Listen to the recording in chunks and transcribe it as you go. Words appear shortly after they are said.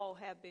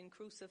have been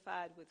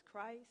crucified with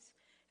Christ,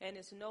 and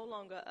it's no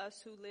longer us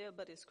who live,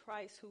 but it's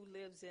Christ who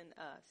lives in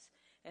us.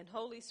 And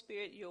Holy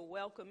Spirit, you're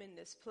welcome in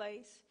this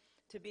place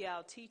to be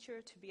our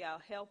teacher, to be our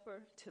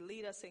helper, to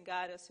lead us and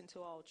guide us into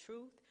all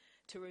truth,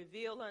 to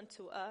reveal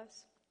unto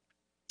us.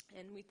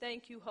 And we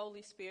thank you,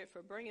 Holy Spirit,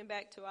 for bringing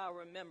back to our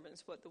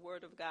remembrance what the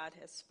Word of God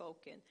has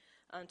spoken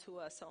unto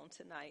us on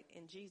tonight.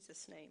 In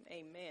Jesus' name,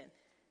 amen.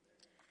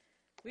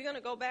 We're going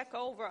to go back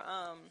over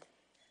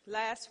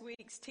last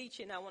week's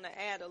teaching. I want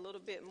to add a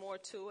little bit more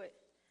to it.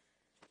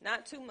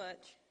 Not too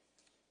much.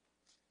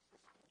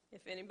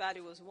 If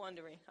anybody was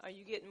wondering, are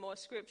you getting more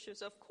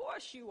scriptures? Of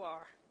course you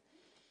are.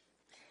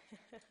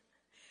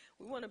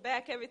 We want to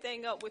back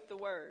everything up with the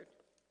Word.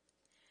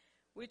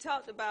 We're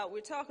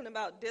talking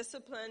about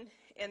discipline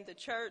in the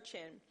church,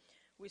 and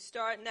we're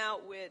starting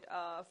out with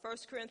 1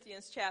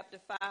 Corinthians chapter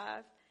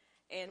 5,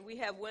 and we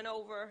have went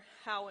over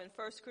how in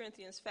 1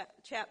 Corinthians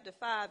chapter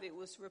 5 it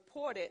was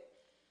reported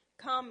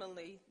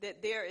commonly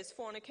that there is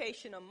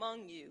fornication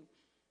among you,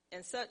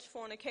 and such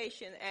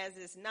fornication as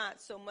is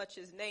not so much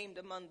as named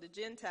among the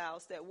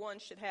Gentiles, that one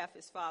should have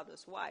his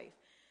father's wife.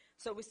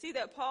 So we see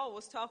that Paul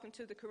was talking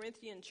to the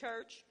Corinthian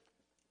church,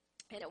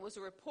 and it was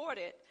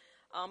reported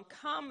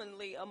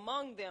commonly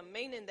among them,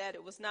 meaning that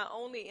it was not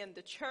only in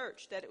the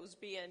church that it was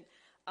being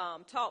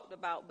talked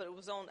about, but it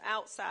was on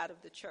outside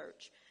of the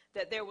church,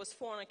 that there was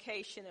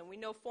fornication. And we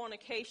know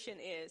fornication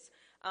is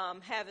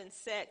having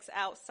sex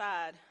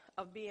outside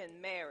of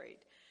being married.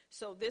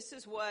 So this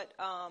is what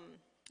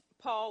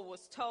Paul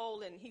was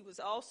told, and he was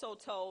also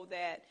told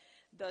that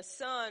the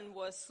son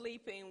was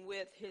sleeping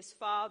with his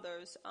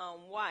father's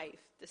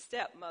wife, the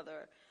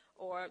stepmother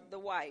or the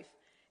wife.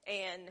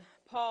 And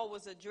Paul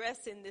was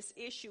addressing this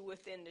issue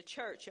within the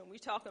church. And we're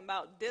talking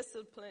about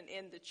discipline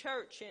in the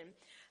church and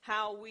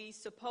how we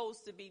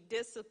supposed to be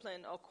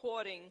disciplined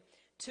according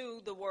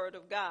to the Word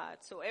of God.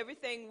 So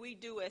everything we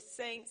do as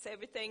saints,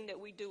 everything that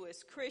we do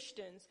as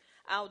Christians,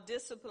 our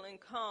discipline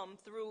come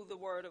through the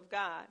Word of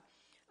God.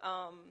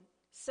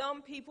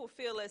 Some people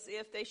feel as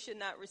if they should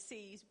not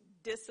receive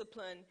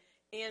discipline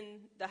in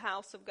the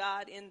house of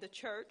God, in the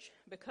church,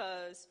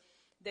 because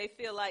they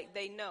feel like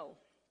they know.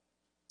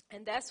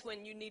 And that's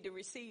when you need to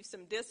receive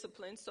some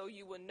discipline so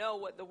you will know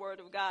what the Word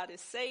of God is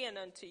saying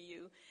unto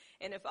you.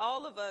 And if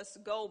all of us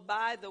go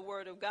by the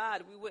Word of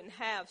God, we wouldn't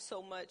have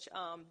so much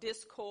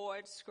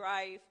discord,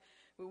 strife.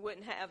 We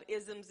wouldn't have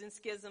isms and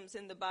schisms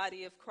in the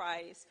body of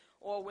Christ.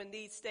 Or when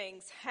these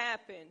things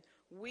happen,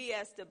 we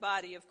as the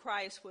body of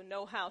Christ will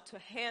know how to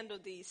handle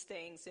these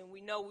things. And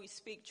we know we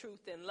speak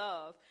truth in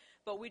love.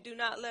 But we do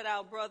not let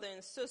our brother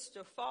and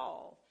sister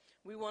fall.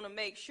 We want to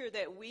make sure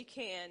that we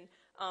can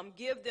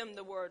give them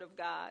the Word of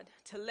God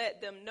to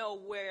let them know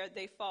where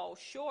they fall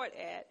short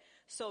at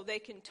so they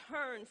can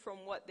turn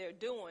from what they're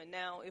doing.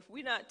 Now, if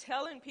we're not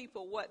telling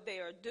people what they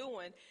are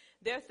doing,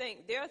 they're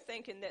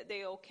thinking that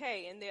they're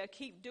okay, and they'll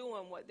keep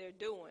doing what they're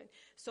doing.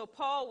 So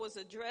Paul was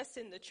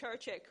addressing the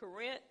church at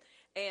Corinth,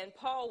 and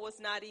Paul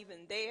was not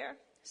even there.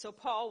 So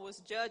Paul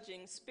was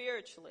judging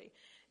spiritually.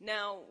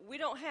 Now, we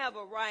don't have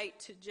a right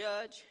to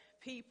judge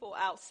people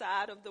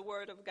outside of the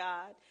Word of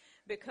God,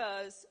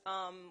 because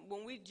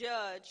when we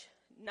judge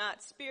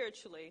not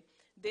spiritually,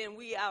 then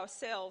we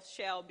ourselves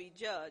shall be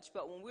judged.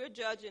 But when we're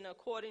judging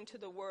according to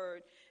the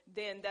Word,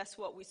 then that's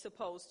what we're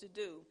supposed to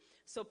do.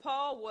 So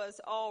Paul was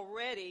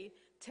already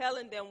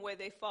telling them where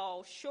they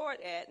fall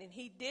short at, and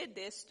he did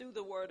this through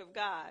the Word of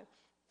God.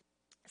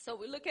 So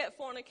we look at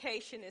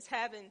fornication as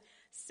having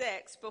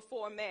sex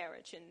before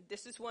marriage, and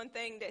this is one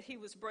thing that he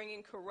was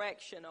bringing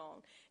correction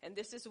on, and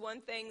this is one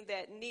thing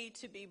that need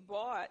to be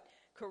brought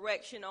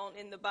correction on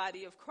in the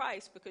body of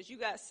Christ, because you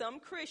got some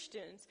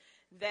Christians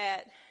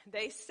that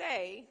they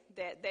say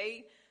that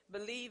they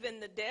believe in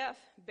the death,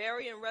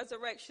 burial, and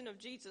resurrection of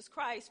Jesus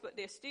Christ, but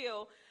they're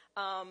still,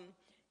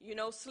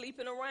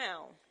 sleeping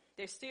around.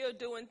 They're still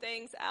doing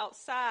things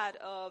outside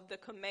of the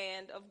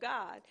command of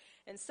God.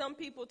 And some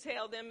people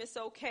tell them it's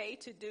okay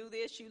to do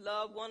this. You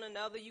love one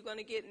another. You're going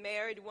to get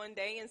married one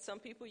day. And some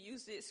people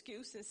use the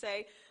excuse and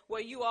say,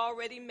 well, you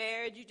already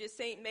married. You just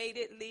ain't made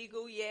it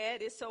legal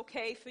yet. It's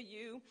okay for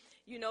you,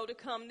 to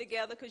come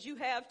together because you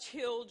have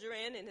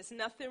children, and there's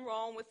nothing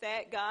wrong with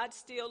that. God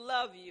still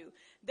love you.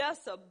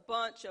 That's a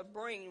bunch of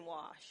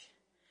brainwash.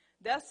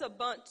 That's a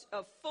bunch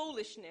of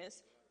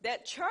foolishness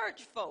that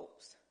church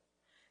folks,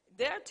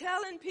 they're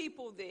telling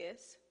people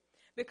this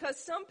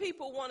because some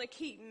people want to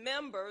keep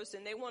members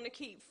and they want to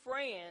keep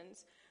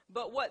friends,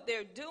 but what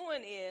they're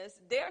doing is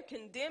they're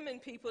condemning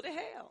people to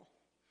hell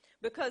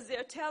because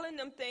they're telling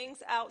them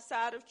things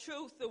outside of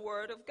truth, the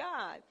Word of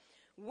God.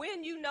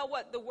 When you know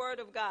what the Word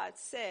of God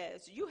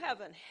says, you have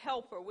a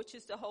helper, which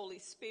is the Holy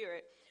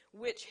Spirit,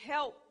 which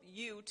help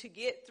you to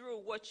get through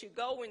what you're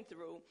going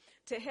through,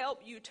 to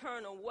help you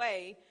turn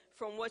away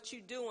from what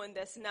you're doing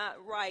that's not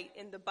right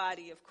in the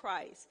body of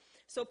Christ.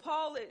 So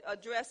Paul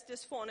addressed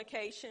this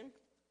fornication.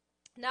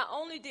 Not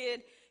only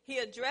did he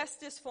address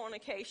this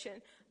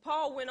fornication,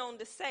 Paul went on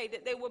to say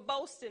that they were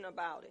boasting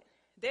about it.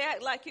 They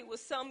act like it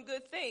was some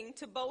good thing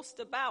to boast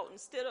about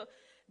instead of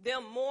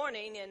them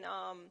mourning and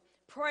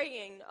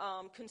praying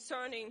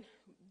concerning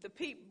the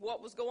people,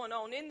 what was going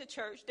on in the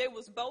church, they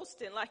was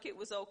boasting like it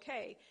was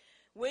okay.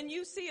 When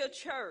you see a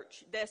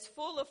church that's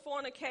full of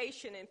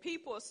fornication and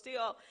people are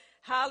still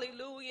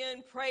hallelujah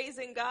and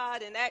praising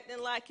God and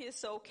acting like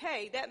it's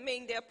okay, that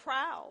means they're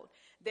proud.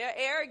 They're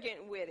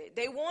arrogant with it.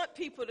 They want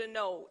people to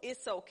know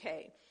it's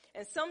okay.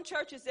 And some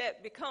churches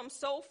that become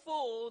so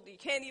full you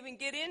can't even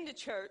get into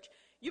church,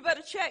 you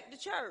better check the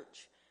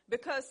church.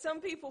 Because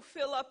some people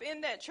fill up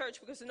in that church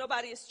because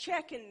nobody is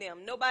checking them.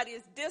 Nobody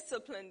is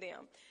disciplining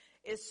them.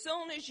 As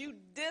soon as you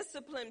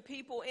discipline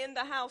people in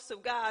the house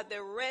of God,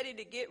 they're ready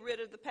to get rid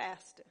of the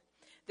pastor.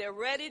 They're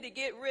ready to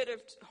get rid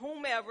of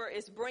whomever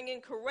is bringing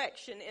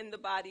correction in the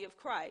body of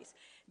Christ.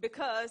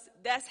 Because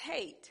that's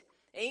hate.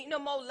 Ain't no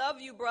more love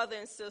you, brother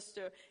and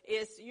sister.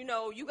 It's, you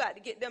got to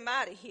get them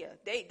out of here.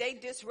 They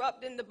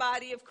disrupting the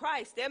body of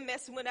Christ. They're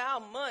messing with our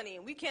money,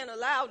 and we can't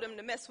allow them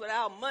to mess with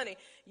our money.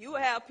 You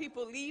have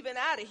people leaving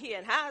out of here,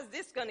 and how is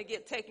this going to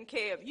get taken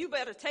care of? You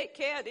better take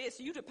care of this.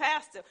 You the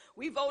pastor.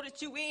 We voted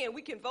you in.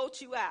 We can vote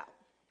you out.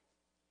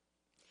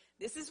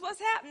 This is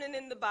what's happening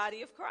in the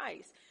body of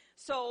Christ.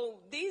 So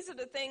these are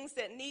the things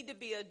that need to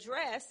be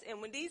addressed.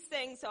 And when these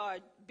things are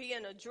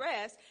being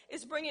addressed,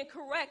 it's bringing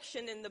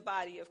correction in the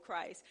body of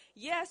Christ.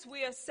 Yes,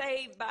 we are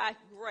saved by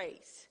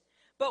grace,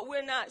 but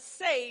we're not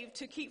saved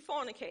to keep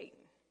fornicating.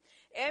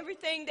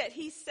 Everything that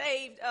he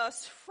saved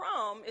us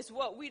from is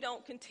what we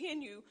don't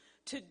continue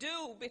to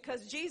do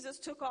because Jesus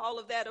took all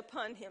of that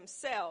upon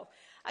himself.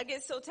 I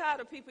get so tired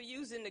of people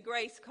using the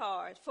grace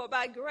card. For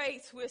by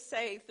grace we're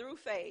saved through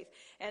faith,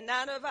 and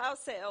not of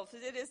ourselves.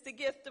 It is the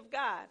gift of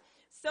God.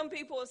 Some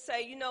people will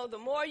say, the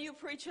more you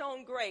preach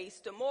on grace,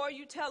 the more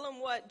you tell them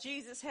what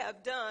Jesus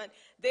have done,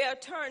 they'll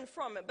turn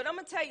from it. But I'm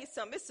going to tell you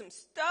something. There's some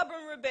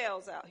stubborn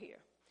rebels out here.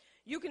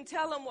 You can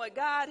tell them what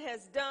God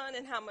has done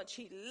and how much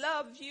he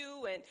loves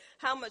you and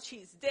how much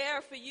he's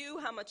there for you,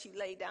 how much he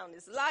laid down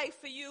his life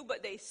for you,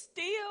 but they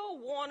still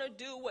want to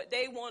do what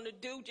they want to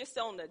do just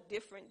on a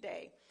different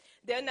day.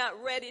 They're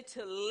not ready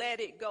to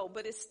let it go,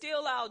 but it's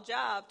still our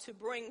job to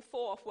bring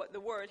forth what the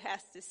word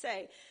has to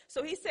say.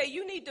 So he said,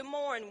 you need to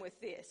mourn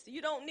with this.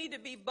 You don't need to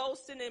be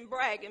boasting and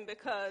bragging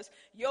because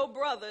your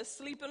brother's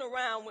sleeping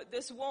around with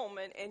this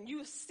woman and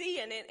you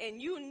seeing it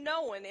and you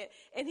knowing it.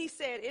 And he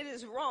said, it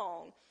is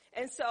wrong.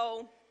 And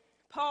so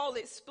Paul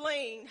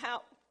explained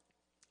how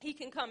he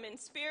can come in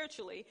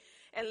spiritually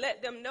and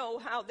let them know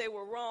how they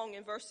were wrong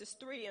in verses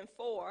 3 and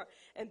 4.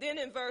 And then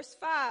in verse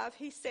 5,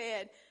 he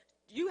said,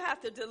 you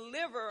have to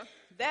deliver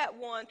that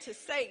one to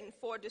Satan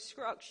for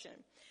destruction.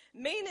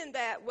 Meaning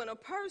that when a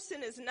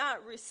person is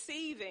not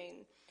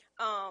receiving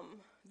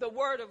the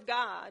word of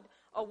God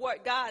or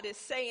what God is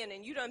saying,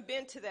 and you done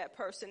been to that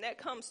person, that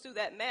comes through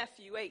that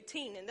Matthew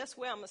 18. And that's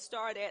where I'm going to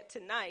start at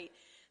tonight,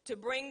 to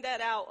bring that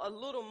out a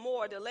little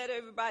more, to let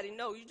everybody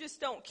know you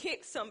just don't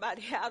kick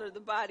somebody out of the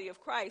body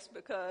of Christ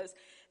because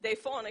they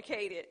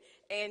fornicated.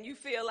 And you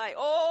feel like,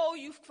 oh,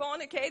 you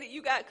fornicated,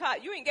 you got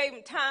caught. You ain't gave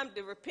them time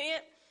to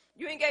repent.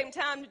 You ain't gave him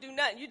time to do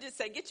nothing. You just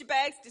say, get your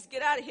bags, just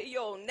get out of here,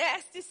 your old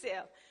nasty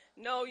self.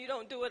 No, you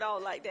don't do it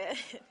all like that.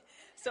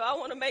 So I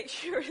want to make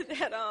sure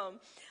that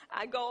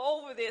I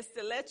go over this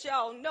to let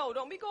y'all know.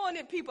 Don't be going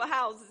in people's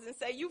houses and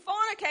say, you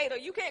fornicator,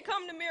 you can't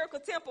come to Miracle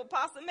Temple.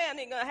 Pastor Man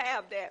ain't going to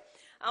have that.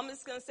 I'm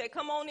just going to say,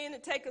 come on in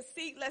and take a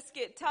seat. Let's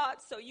get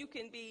taught so you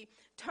can be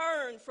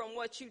turned from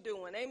what you're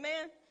doing.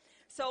 Amen?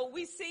 So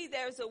we see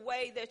there's a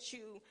way that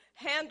you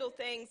handle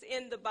things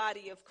in the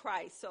body of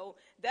Christ. So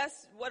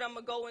that's what I'm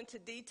going to go into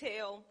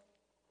detail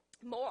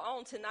more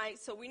on tonight.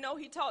 So we know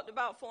he talked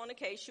about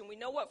fornication. We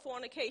know what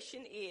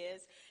fornication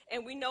is,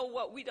 and we know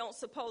what we don't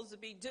supposed to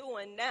be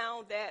doing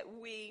now that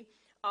we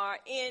are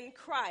in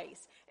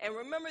Christ. And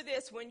remember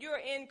this, when you're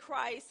in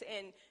Christ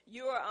and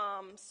you're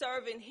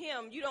serving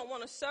him, you don't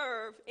want to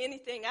serve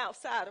anything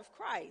outside of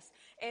Christ.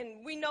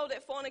 And we know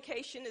that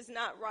fornication is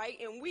not right,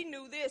 and we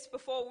knew this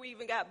before we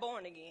even got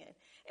born again.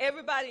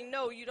 Everybody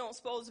know you don't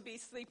supposed to be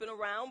sleeping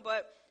around,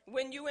 but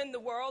when you're in the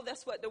world,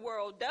 that's what the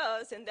world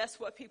does, and that's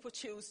what people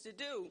choose to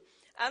do.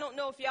 I don't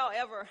know if y'all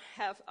ever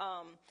have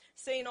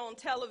seen on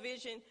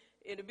television,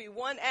 it'll be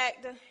one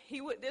actor,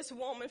 he with this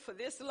woman for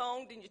this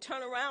long, then you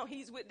turn around,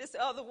 he's with this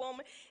other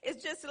woman.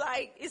 It's just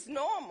like, it's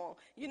normal.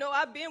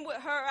 I've been with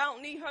her, I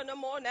don't need her no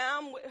more, now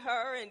I'm with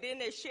her, and then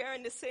they're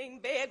sharing the same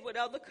bed with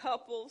other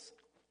couples.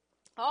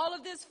 All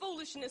of this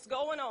foolishness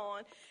going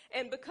on,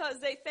 and because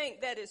they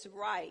think that is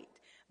right.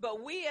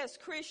 But we as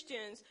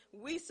Christians,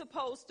 we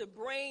supposed to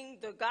bring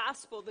the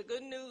gospel, the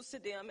good news to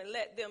them and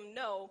let them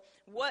know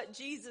what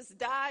Jesus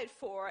died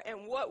for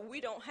and what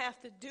we don't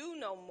have to do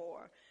no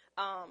more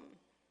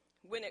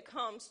when it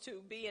comes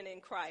to being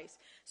in Christ.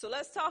 So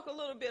let's talk a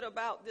little bit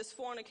about this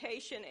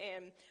fornication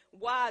and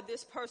why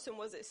this person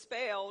was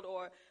expelled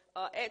or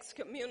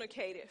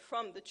excommunicated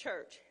from the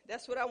church.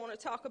 That's what I want to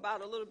talk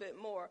about a little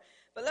bit more.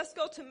 But let's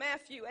go to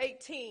Matthew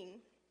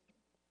 18.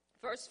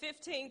 Verse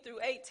 15 through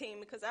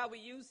 18, because I will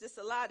use this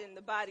a lot in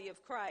the body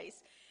of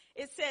Christ.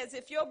 It says,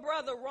 if your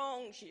brother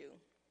wrongs you,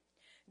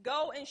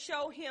 go and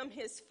show him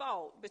his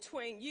fault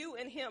between you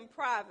and him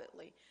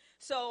privately.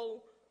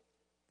 So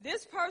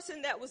This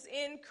person that was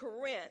in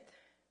Corinth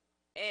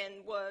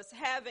and was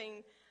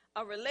having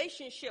a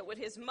relationship with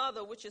his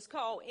mother, which is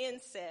called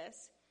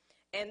incest,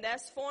 and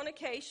that's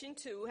fornication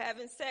too,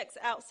 having sex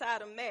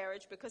outside of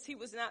marriage because he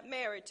was not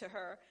married to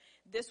her.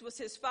 This was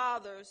his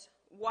father's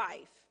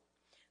wife.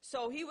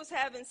 So he was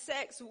having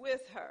sex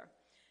with her.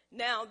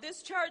 Now,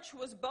 this church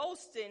was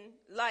boasting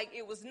like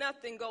it was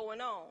nothing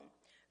going on.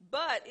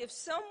 But if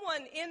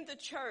someone in the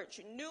church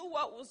knew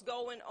what was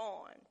going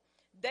on,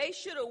 they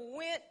should have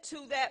went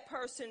to that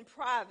person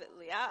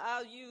privately.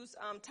 I'll use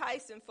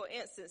Tyson, for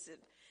instance.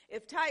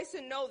 If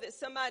Tyson know that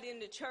somebody in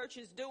the church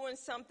is doing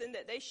something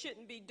that they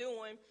shouldn't be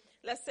doing,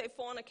 let's say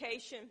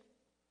fornication,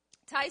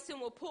 Tyson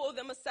will pull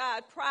them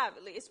aside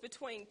privately. It's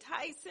between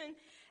Tyson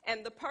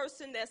and the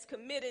person that's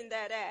committing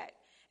that act.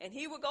 And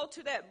he would go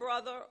to that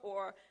brother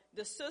or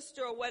the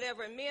sister or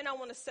whatever. And men, I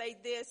want to say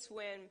this: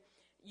 when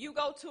you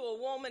go to a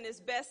woman, it's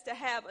best to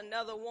have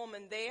another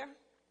woman there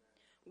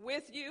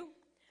with you,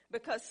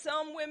 because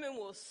some women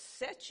will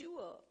set you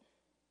up.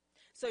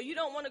 So you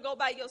don't want to go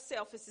by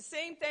yourself. It's the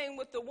same thing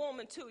with the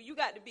woman too. You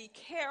got to be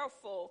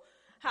careful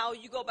how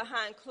you go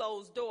behind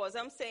closed doors.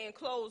 I'm saying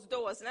closed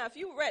doors. Now, if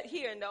you're right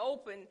here in the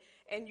open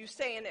and you're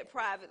saying it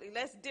privately,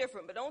 that's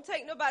different. But don't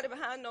take nobody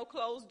behind no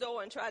closed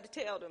door and try to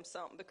tell them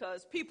something,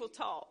 because people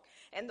talk.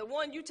 And the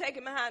one you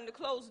taking behind the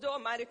closed door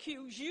might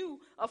accuse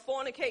you of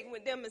fornicating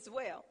with them as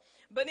well.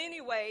 But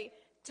anyway,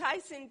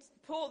 Tyson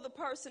pulled the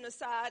person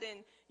aside and,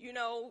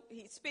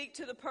 he speak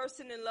to the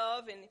person in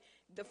love. And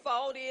the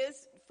fault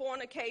is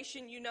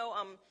fornication.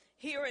 I'm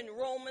hearing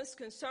rumors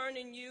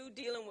concerning you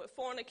dealing with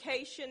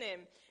fornication,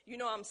 and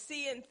I'm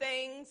seeing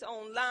things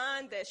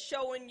online that's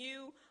showing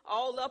you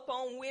all up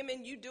on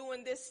women, you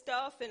doing this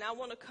stuff, and I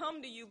want to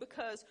come to you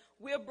because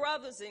we're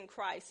brothers in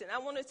Christ, and I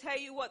want to tell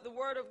you what the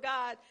Word of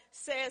God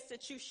says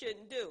that you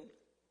shouldn't do.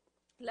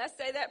 Let's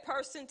say that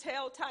person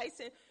tell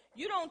Tyson,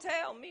 you don't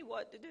tell me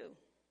what to do.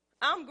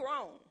 I'm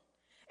grown.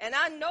 And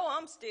I know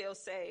I'm still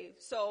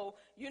saved. So,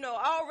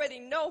 I already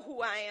know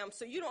who I am.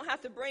 So you don't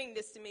have to bring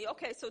this to me.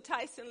 Okay, so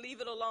Tyson,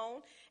 leave it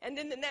alone. And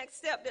then the next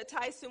step that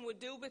Tyson would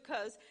do,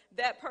 because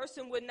that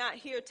person would not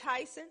hear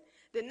Tyson,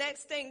 the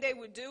next thing they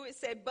would do is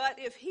say, but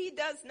if he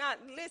does not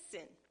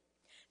listen,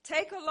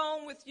 take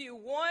along with you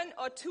one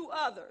or two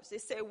others.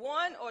 It said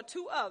one or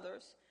two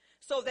others,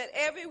 so that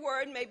every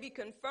word may be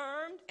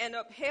confirmed and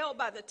upheld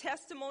by the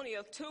testimony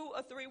of 2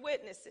 or 3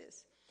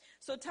 witnesses.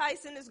 So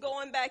Tyson is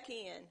going back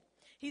in.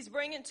 He's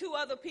bringing 2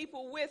 other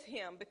people with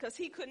him because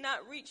he could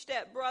not reach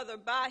that brother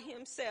by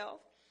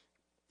himself.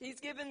 He's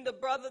giving the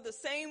brother the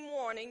same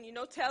warning,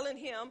 telling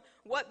him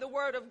what the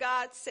Word of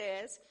God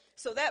says.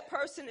 So that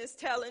person is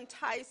telling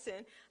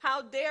Tyson,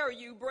 how dare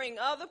you bring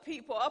other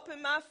people up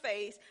in my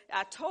face?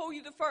 I told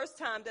you the first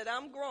time that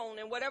I'm grown,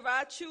 and whatever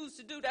I choose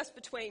to do, that's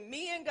between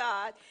me and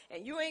God,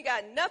 and you ain't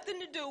got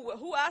nothing to do with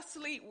who I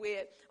sleep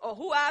with or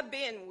who I've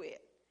been with,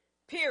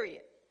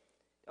 period.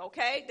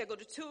 Okay, they go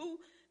to 2,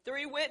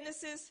 3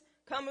 witnesses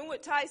coming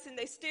with Tyson,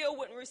 they still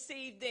wouldn't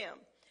receive them.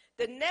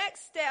 The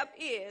next step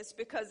is,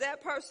 because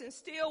that person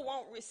still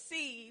won't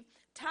receive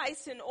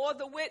Tyson or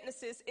the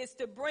witnesses, is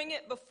to bring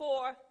it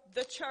before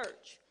the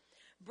church.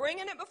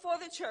 Bringing it before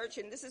the church,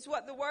 and this is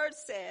what the word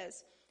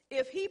says,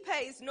 if he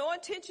pays no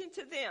attention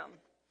to them,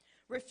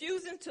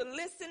 refusing to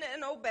listen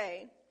and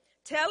obey,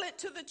 tell it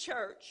to the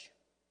church.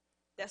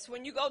 That's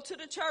when you go to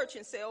the church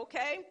and say,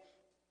 okay,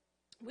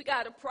 we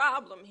got a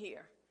problem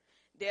here.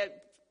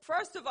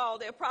 First of all,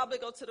 they'll probably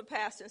go to the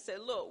pastor and say,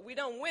 look, we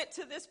done went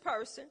to this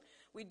person.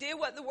 We did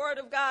what the Word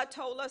of God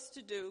told us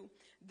to do.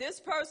 This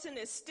person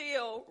is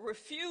still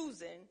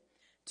refusing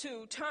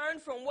to turn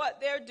from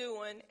what they're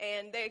doing,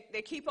 and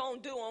they keep on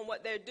doing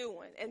what they're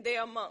doing, and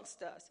they're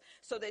amongst us.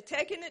 So they're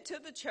taking it to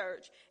the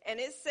church, and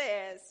it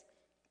says,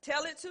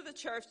 tell it to the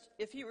church.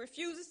 If he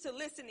refuses to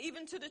listen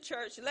even to the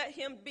church, let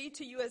him be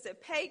to you as a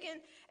pagan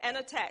and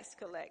a tax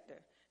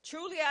collector.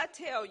 Truly I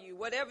tell you,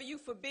 whatever you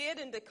forbid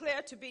and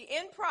declare to be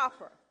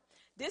improper,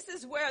 this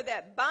is where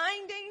that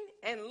binding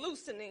and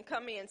loosening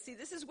come in. See,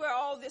 this is where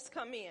all this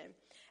come in.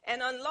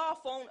 And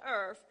unlawful on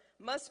earth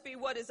must be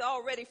what is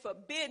already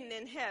forbidden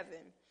in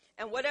heaven.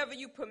 And whatever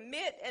you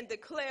permit and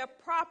declare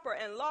proper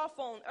and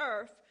lawful on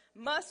earth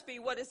must be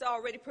what is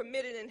already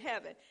permitted in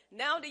heaven.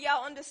 Now do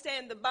y'all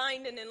understand the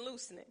binding and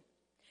loosening?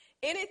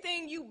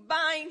 Anything you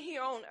bind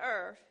here on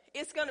earth,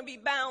 it's going to be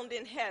bound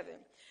in heaven.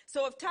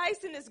 So if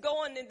Tyson is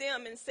going to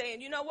them and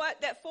saying, you know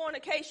what, that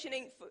fornication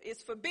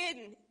is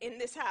forbidden in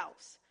this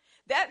house,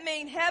 that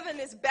means heaven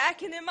is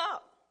backing him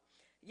up.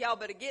 Y'all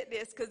better get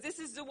this, because this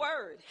is the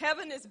word.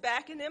 Heaven is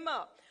backing him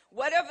up.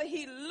 Whatever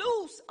he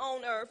loose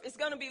on earth is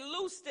going to be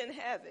loosed in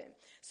heaven.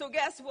 So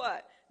guess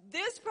what?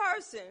 This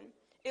person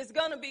is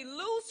going to be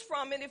loose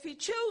from it if he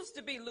chooses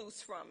to be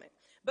loose from it.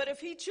 But if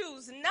he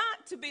chooses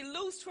not to be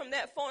loose from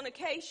that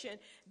fornication,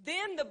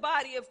 then the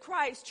body of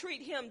Christ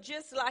treat him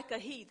just like a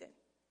heathen.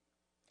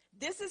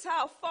 This is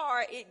how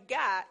far it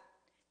got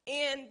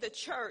in the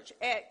church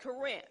at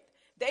Corinth.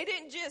 They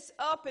didn't just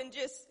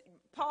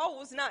Paul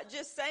was not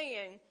just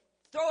saying,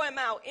 throw him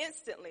out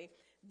instantly.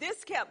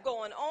 This kept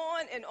going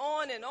on and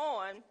on and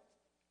on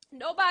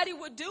Nobody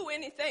would do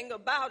anything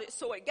about it.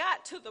 So it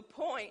got to the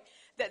point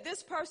that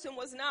this person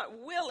was not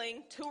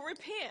willing to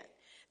repent.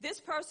 This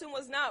person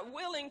was not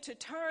willing to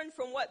turn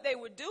from what they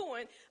were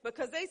doing,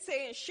 because they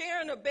saying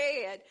sharing a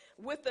bed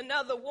with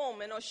another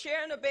woman or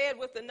sharing a bed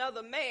with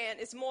another man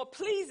is more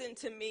pleasing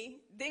to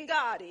me than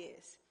God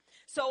is.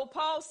 So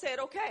Paul said,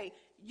 okay,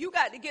 you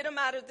got to get them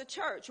out of the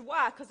church.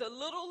 Why? Because a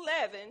little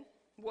leaven,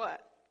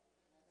 what?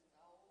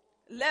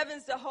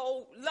 Leaven's the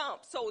whole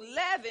lump. So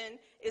leaven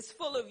is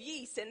full of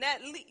yeast, and that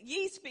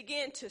yeast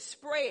began to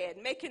spread,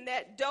 making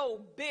that dough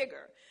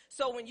bigger.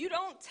 So when you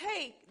don't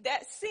take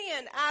that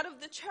sin out of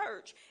the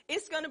church,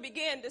 it's going to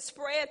begin to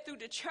spread through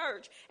the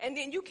church, and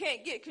then you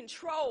can't get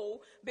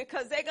control,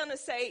 because they're going to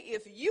say,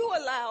 if you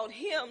allowed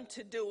him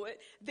to do it,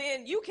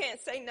 then you can't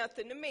say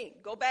nothing to me.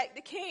 Go back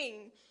to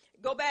Cain.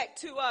 Go back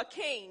to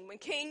Cain. When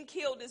Cain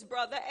killed his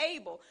brother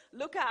Abel,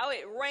 look how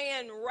it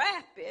ran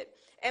rapid.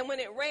 And when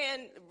it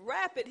ran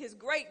rapid, his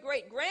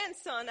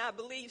great-great-grandson, I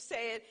believe,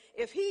 said,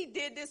 if he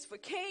did this for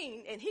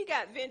Cain and he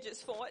got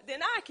vengeance for it,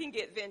 then I can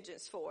get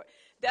vengeance for it.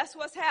 That's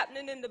what's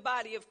happening in the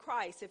body of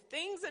Christ. If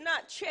things are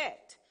not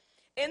checked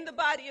in the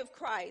body of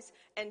Christ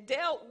and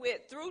dealt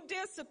with through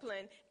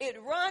discipline,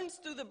 it runs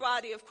through the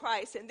body of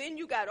Christ. And then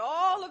you got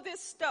all of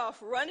this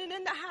stuff running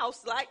in the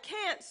house like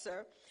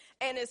cancer.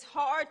 And it's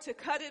hard to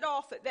cut it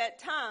off at that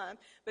time,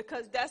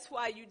 because that's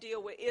why you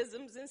deal with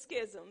isms and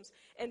schisms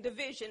and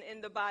division in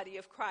the body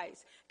of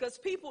Christ. Because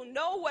people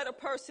know what a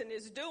person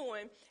is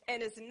doing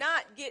and is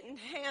not getting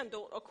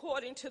handled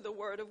according to the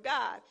word of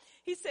God.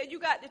 He said you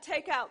got to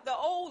take out the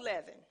old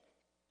leaven.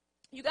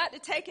 You got to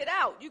take it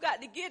out. You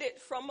got to get it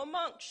from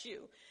amongst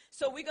you.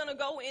 So we're going to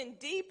go in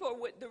deeper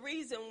with the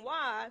reason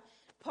why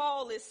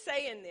Paul is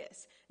saying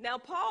this. Now,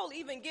 Paul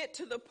even get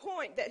to the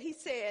point that he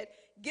said,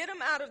 get them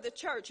out of the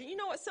church. And you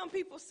know what some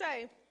people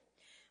say?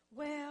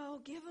 Well,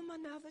 give them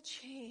another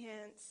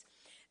chance.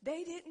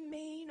 They didn't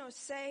mean or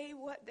say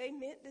what they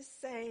meant to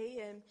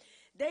say, and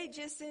they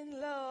just in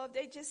love.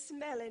 They just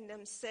smelling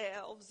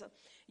themselves.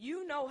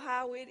 You know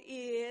how it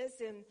is,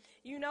 and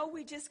you know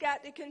we just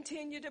got to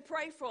continue to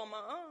pray for them.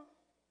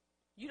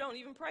 You don't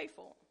even pray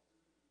for them.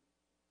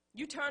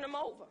 You turn them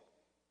over.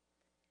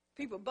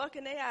 People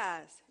bucking their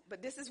eyes.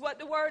 But this is what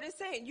the word is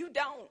saying. You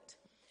don't.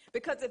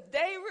 Because if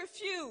they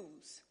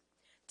refuse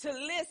to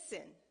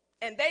listen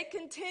and they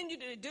continue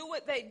to do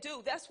what they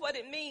do, that's what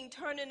it means,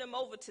 turning them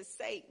over to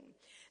Satan.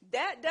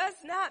 That does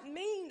not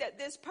mean that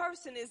this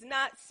person is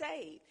not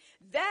saved.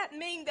 That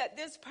means that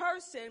this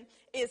person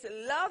is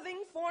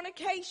loving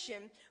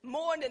fornication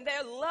more than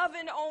they're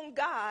loving on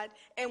God.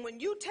 And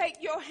when you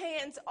take your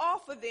hands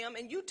off of them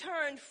and you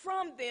turn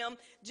from them,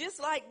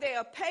 just like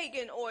they're a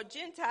pagan or a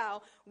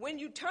Gentile, when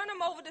you turn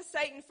them over to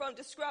Satan from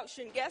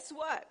destruction, guess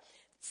what?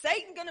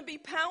 Satan's going to be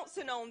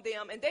pouncing on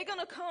them, and they're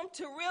going to come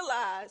to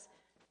realize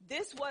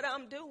this what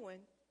I'm doing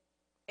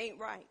ain't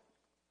right.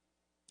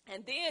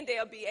 And then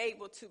they'll be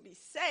able to be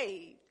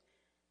saved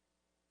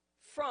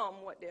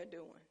from what they're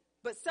doing.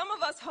 But some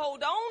of us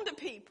hold on to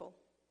people,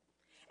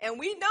 and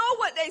we know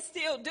what they're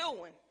still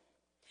doing.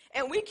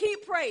 And we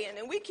keep praying,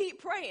 and we keep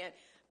praying.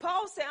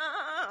 Paul said,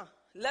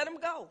 let them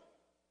go.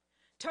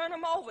 Turn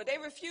them over.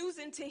 They're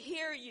refusing to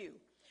hear you.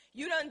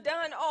 You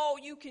done all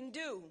you can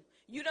do.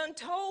 You done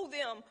told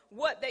them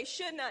what they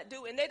should not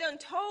do, and they done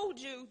told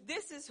you,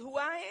 this is who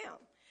I am.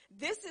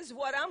 This is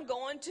what I'm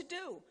going to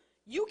do.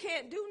 You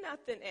can't do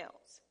nothing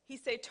else. He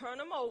said, turn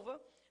them over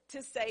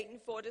to Satan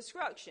for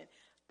destruction.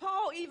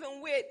 Paul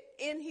even went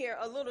in here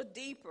a little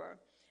deeper,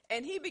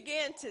 and he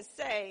began to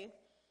say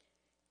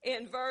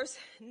in verse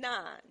 9,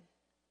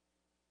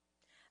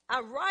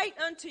 I write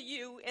unto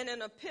you in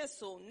an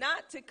epistle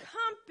not to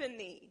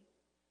company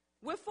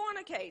with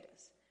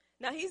fornicators.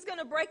 Now he's going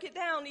to break it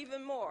down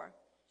even more.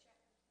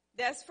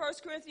 That's 1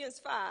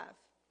 Corinthians 5.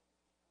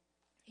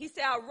 He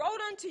said, I wrote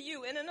unto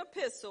you in an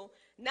epistle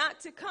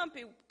not to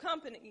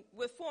company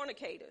with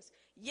fornicators,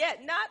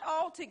 yet not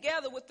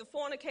altogether with the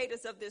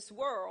fornicators of this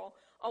world,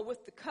 or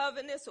with the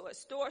covetous or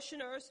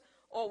extortioners,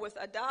 or with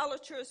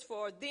idolaters,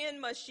 for then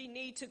must ye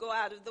need to go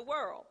out of the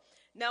world.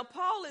 Now,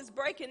 Paul is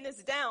breaking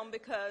this down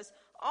because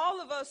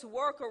all of us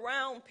work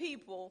around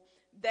people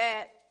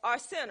that are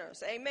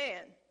sinners.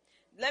 Amen.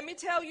 Let me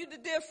tell you the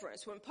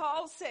difference. When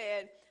Paul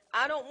said,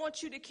 I don't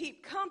want you to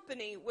keep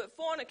company with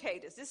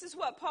fornicators, this is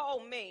what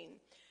Paul means.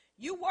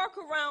 You work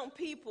around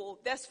people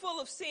that's full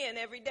of sin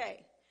every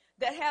day,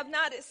 that have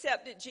not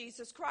accepted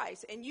Jesus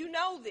Christ, and you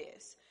know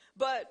this.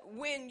 But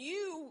when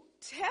you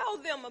tell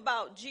them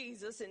about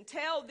Jesus and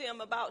tell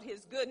them about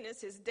his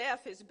goodness, his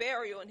death, his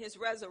burial, and his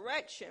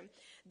resurrection,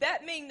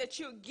 that means that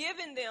you're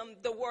giving them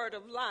the word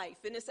of life,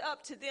 and it's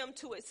up to them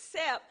to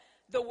accept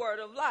the word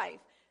of life.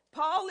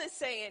 Paul is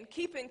saying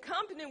keeping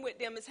company with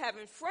them is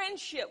having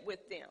friendship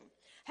with them.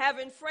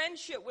 Having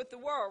friendship with the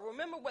world.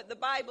 Remember what the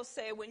Bible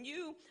said, when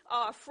you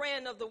are a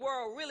friend of the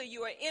world, really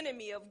you are an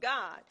enemy of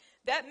God.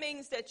 That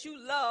means that you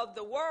love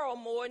the world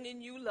more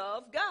than you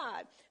love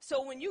God.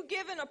 So when you're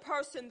giving a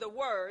person the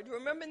word,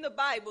 remember in the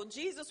Bible,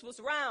 Jesus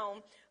was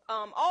around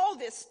all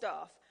this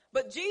stuff,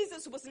 but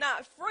Jesus was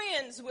not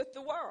friends with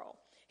the world.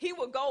 He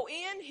would go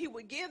in, he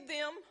would give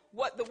them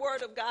what the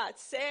word of God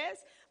says,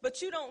 but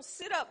you don't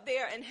sit up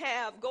there and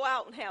go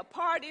out and have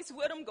parties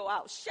with them, go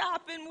out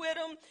shopping with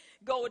them,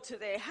 go to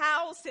their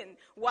house and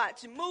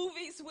watch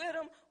movies with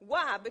them.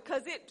 Why?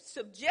 Because it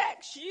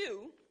subjects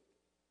you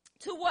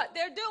to what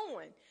they're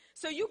doing.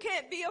 So you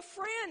can't be a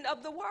friend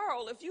of the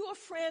world. If you're a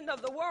friend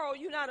of the world,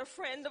 you're not a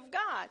friend of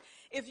God.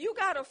 If you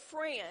got a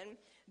friend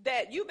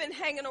that you've been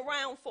hanging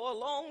around for a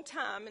long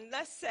time, and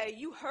let's say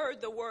you heard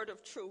the word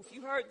of truth,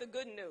 you heard the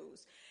good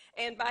news,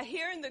 and by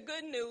hearing the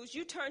good news,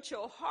 you turned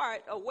your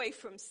heart away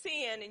from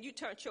sin and you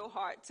turned your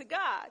heart to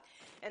God.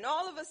 And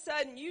all of a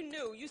sudden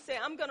you say,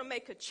 I'm going to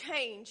make a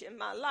change in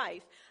my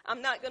life.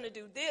 I'm not going to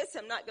do this.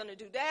 I'm not going to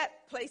do that.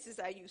 Places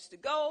I used to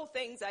go,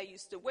 things I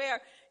used to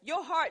wear.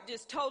 Your heart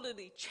just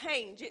totally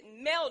changed. It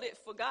melted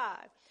for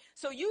God.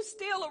 So you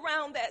still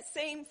around that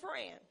same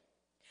friend.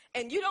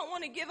 And you don't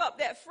want to give up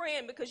that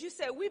friend because you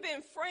said, we've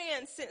been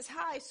friends since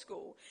high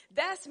school.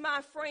 That's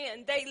my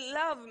friend. They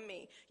love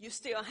me. You're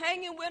still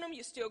hanging with them.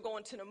 You're still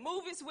going to the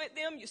movies with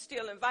them. You're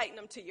still inviting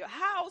them to your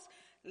house.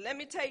 Let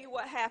me tell you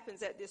what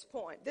happens at this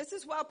point. This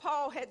is why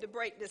Paul had to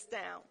break this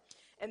down.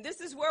 And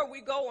this is where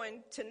we're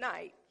going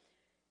tonight.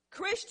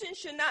 Christians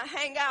should not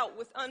hang out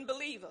with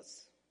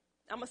unbelievers.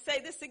 I'm going to say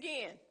this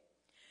again.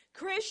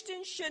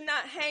 Christians should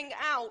not hang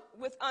out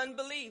with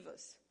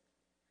unbelievers.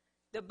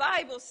 The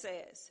Bible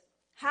says,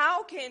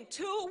 how can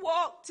two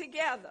walk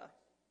together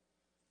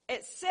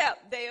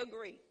except they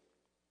agree?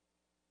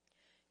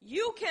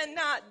 You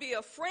cannot be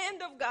a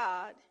friend of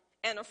God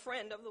and a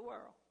friend of the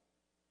world.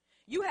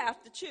 You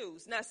have to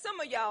choose. Now,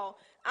 some of y'all,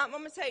 I'm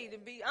going to tell you, to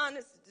be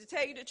honest, to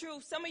tell you the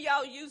truth, some of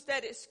y'all use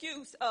that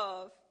excuse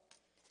of,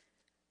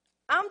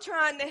 I'm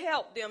trying to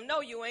help them.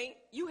 No, you ain't.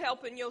 You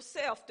helping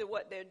yourself to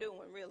what they're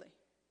doing, really.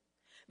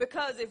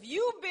 Because if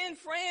you've been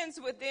friends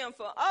with them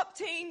for up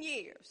 10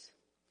 years,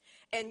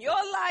 and your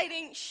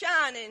lighting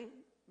shining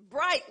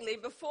brightly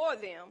before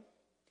them,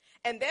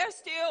 and they're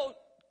still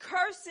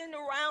cursing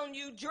around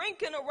you,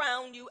 drinking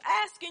around you,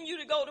 asking you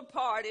to go to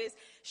parties,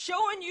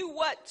 showing you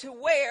what to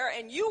wear,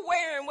 and you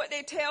wearing what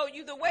they tell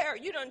you to wear,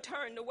 you done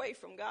turned away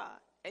from God,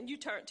 and you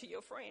turned to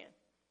your friend.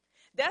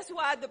 That's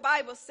why the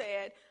Bible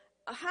said,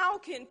 how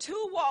can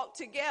two walk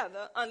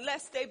together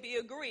unless they be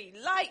agreed?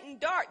 Light and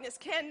darkness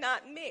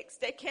cannot mix.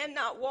 They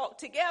cannot walk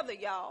together,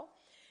 y'all.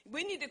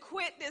 We need to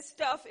quit this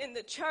stuff in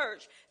the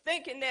church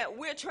thinking that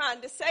we're trying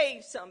to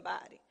save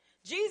somebody.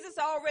 Jesus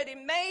already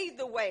made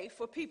the way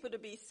for people to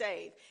be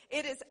saved.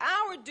 It is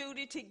our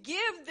duty to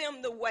give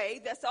them the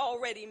way that's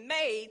already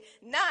made,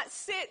 not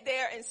sit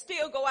there and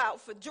still go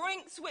out for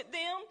drinks with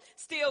them,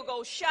 still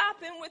go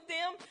shopping with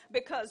them,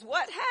 because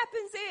what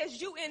happens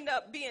is you end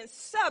up being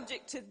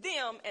subject to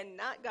them and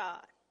not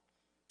God.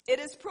 It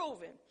is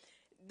proven.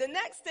 The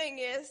next thing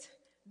is,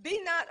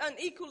 be not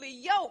unequally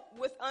yoked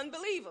with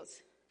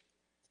unbelievers.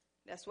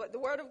 That's what the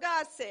Word of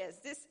God says.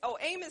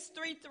 Amos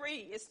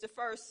 3:3 is the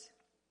first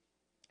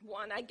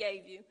one I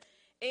gave you.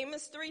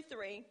 Amos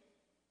 3:3.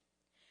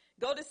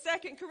 Go to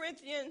 2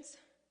 Corinthians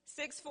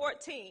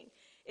 6:14.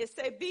 It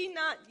says, be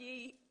not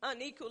ye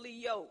unequally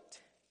yoked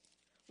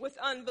with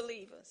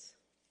unbelievers.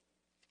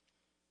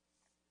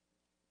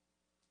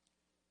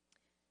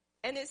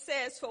 And it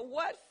says, for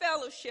what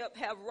fellowship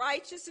have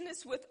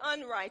righteousness with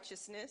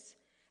unrighteousness,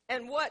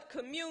 and what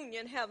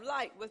communion have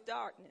light with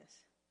darkness?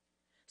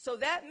 So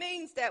that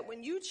means that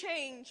when you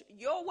change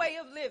your way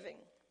of living,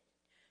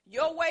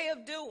 your way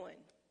of doing,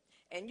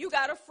 and you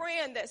got a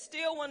friend that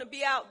still want to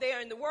be out there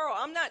in the world,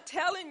 I'm not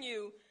telling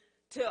you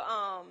to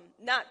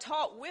not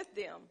talk with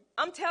them.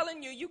 I'm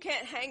telling you, you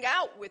can't hang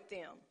out with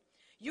them.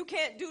 You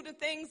can't do the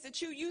things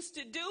that you used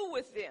to do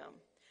with them.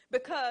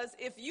 Because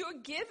if you're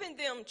giving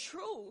them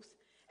truth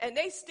and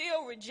they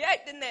still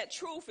rejecting that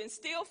truth and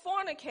still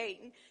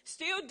fornicating,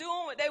 still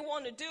doing what they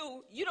want to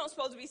do, you don't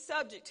supposed to be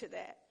subject to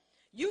that.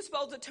 You're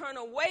supposed to turn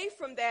away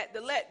from that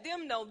to let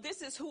them know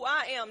this is who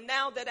I am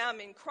now that I'm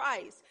in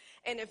Christ.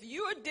 And if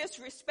you're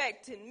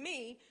disrespecting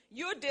me,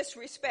 you're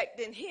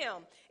disrespecting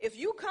him. If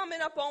you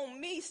coming up on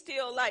me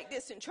still like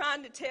this and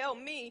trying to tell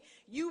me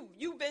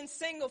you've been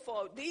single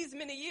for these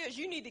many years,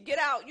 you need to get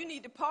out, you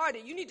need to party,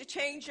 you need to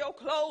change your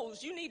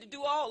clothes, you need to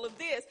do all of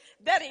this,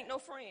 that ain't no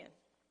friend.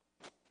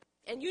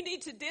 And you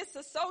need to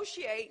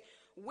disassociate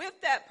with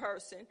that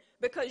person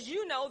because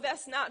you know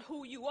that's not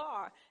who you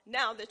are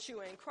now that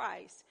you're in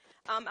Christ.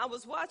 I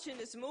was watching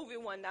this movie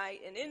one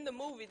night, and in the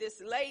movie,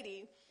 this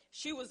lady,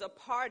 she was a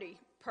party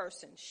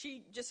person.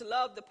 She just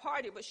loved the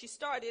party, but she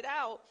started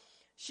out,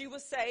 she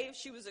was saved,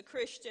 she was a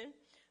Christian,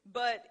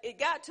 but it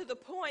got to the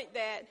point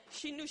that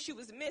she knew she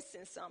was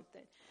missing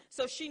something.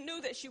 So she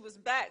knew that she was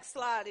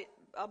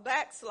a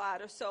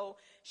backslider, so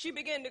she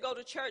began to go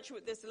to church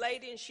with this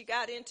lady, and she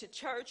got into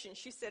church, and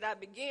she said, I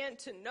began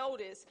to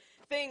notice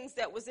things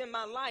that was in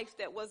my life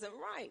that wasn't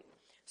right.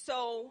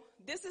 So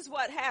this is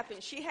what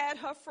happened. She had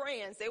her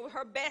friends. They were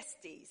her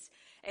besties.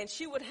 And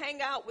she would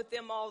hang out with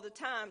them all the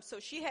time. So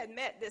she had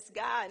met this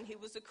guy, and he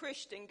was a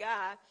Christian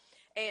guy.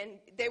 And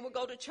they would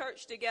go to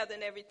church together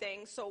and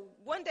everything. So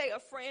one day her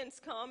friends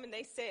come, and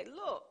they said,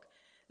 look,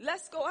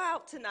 let's go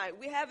out tonight.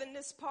 We're having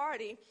this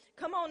party.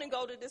 Come on and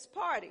go to this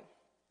party.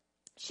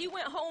 She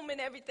went home and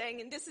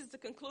everything, and this is the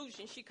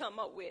conclusion she come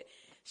up with.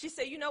 She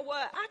said, you know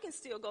what? I can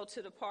still go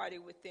to the party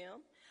with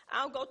them.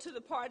 I'll go to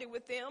the party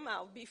with them.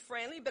 I'll be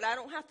friendly, but I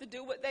don't have to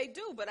do what they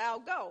do, but I'll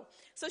go.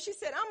 So she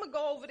said, I'm going to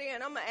go over there,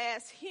 and I'm going to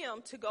ask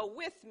him to go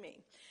with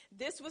me.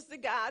 This was the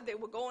guy. They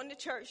were going to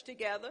church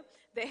together.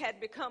 They had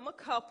become a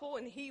couple,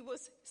 and he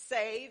was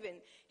saved, and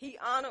he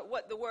honored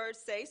what the word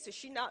says. So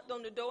she knocked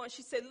on the door, and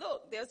she said,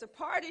 look, there's a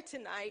party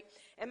tonight,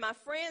 and my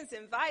friends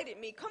invited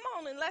me. Come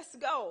on and let's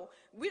go.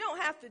 We don't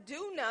have to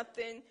do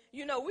nothing.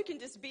 You know, we can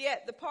just be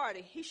at the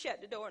party. He shut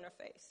the door in her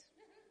face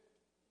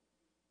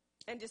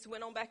and just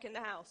went on back in the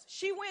house.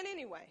 She went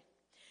anyway.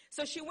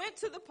 So she went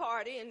to the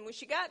party, and when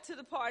she got to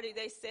the party,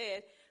 they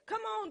said, come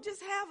on,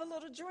 just have a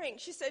little drink.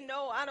 She said,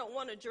 no, I don't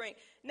want to drink.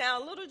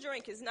 Now, a little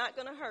drink is not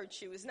going to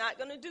hurt you. It's not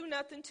going to do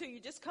nothing to you.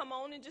 Just come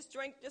on and just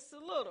drink just a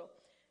little.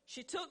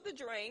 She took the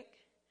drink,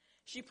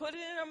 she put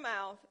it in her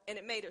mouth, and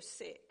it made her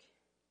sick.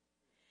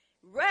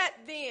 Right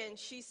then,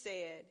 she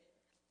said,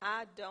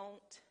 I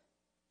don't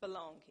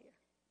belong here.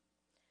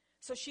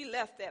 So she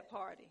left that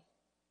party.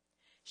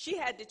 She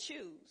had to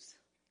choose.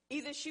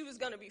 Either she was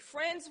going to be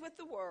friends with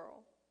the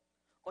world,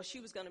 or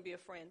she was going to be a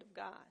friend of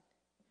God.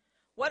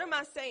 What am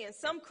I saying?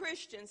 Some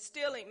Christians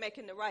still ain't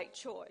making the right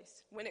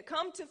choice. When it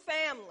comes to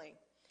family,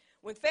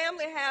 when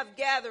family have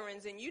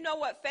gatherings, and you know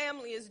what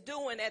family is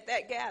doing at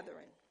that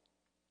gathering,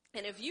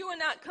 and if you are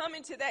not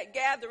coming to that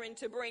gathering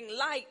to bring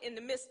light in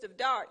the midst of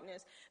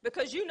darkness,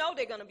 because you know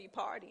they're going to be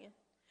partying,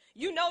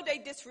 you know they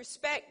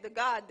disrespect the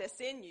God that's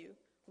in you,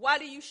 why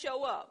do you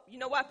show up? You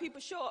know why people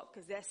show up?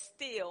 Because that's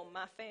still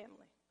my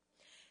family.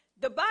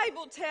 The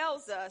Bible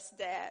tells us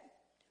that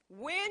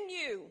when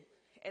you,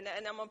 and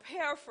I'm going to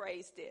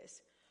paraphrase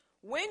this,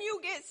 when you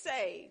get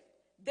saved,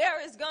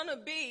 there is going to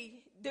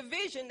be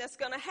division that's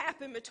going to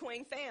happen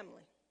between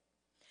family.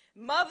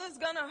 Mother's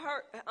going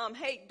to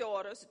hate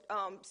daughters.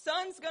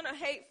 Son's going to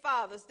hate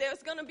fathers.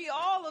 There's going to be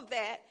all of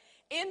that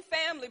in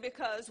family,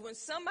 because when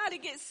somebody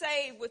gets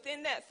saved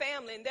within that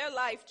family and their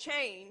life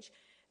change,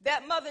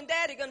 that mother and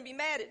daddy are going to be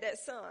mad at that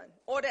son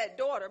or that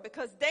daughter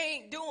because they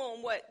ain't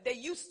doing what they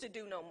used to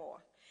do no more.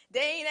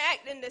 They ain't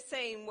acting the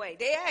same way.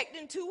 They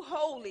acting too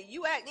holy.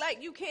 You act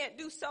like you can't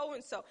do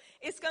so-and-so.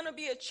 It's going to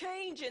be a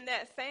change in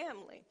that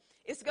family.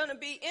 It's going to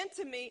be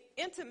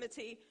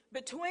intimacy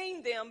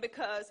between them,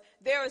 because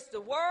there is the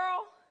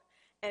world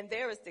and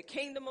there is the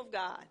kingdom of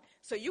God.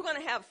 So you're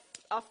going to have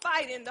a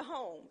fight in the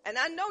home. And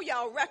I know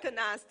y'all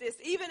recognize this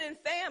even in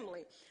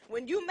family.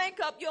 When you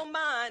make up your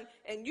mind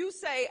and you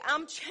say,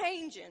 I'm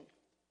changing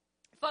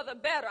for the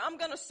better, I'm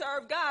going to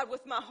serve God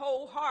with my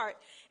whole heart,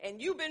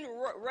 and you've been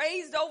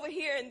raised over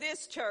here in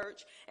this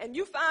church, and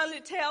you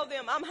finally tell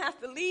them, I'm going to have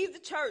to leave the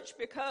church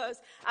because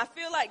I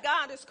feel like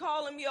God is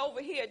calling me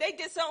over here, they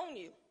disown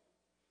you.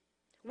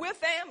 We're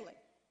family.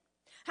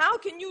 How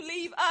can you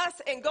leave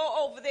us and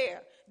go over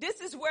there? This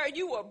is where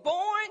you were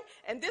born,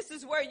 and this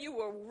is where you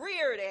were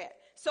reared at.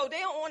 So they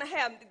don't want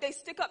to they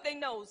stick up their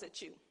nose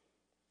at you.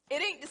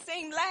 It ain't the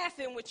same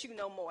laughing with you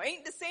no more.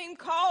 Ain't the same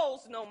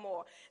calls no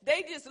more.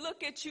 They just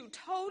look at you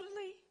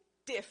totally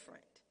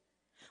different.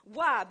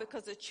 Why?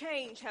 Because a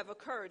change have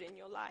occurred in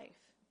your life.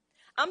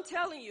 I'm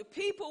telling you,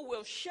 people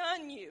will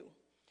shun you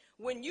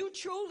when you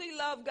truly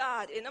love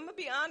God. And I'm going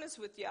to be honest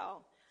with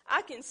y'all.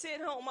 I can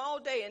sit home all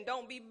day and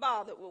don't be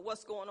bothered with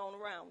what's going on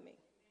around me.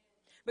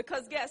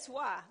 Because guess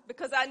why?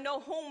 Because I know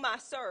whom I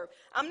serve.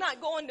 I'm not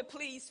going to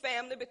please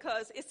family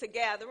because it's a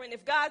gathering.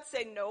 If God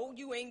said, no,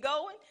 you ain't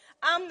going,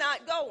 I'm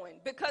not going,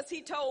 because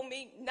he told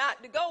me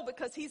not to go,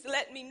 because he's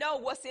let me know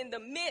what's in the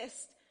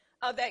midst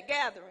of that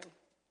gathering.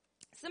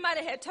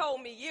 Somebody had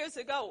told me years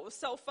ago, it was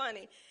so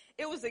funny.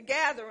 It was a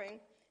gathering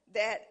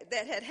that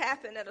had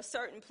happened at a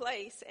certain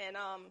place, and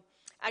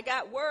I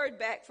got word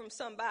back from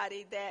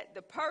somebody that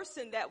the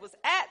person that was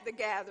at the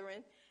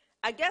gathering,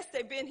 I guess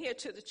they've been here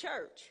to the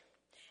church.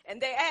 And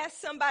they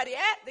asked somebody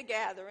at the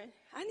gathering,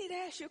 I need to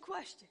ask you a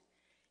question.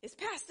 Is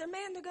Pastor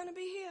Amanda going to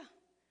be here?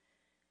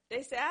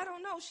 They said, I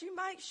don't know. She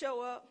might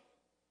show up.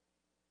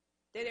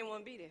 They didn't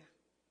want to be there.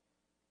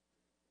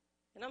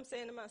 And I'm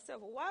saying to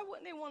myself, well, why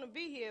wouldn't they want to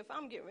be here if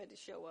I'm getting ready to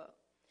show up?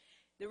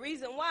 The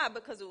reason why,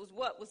 because it was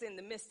what was in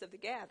the midst of the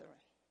gathering.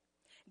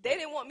 They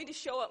didn't want me to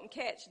show up and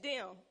catch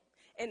them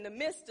in the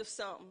midst of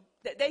something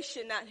that they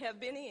should not have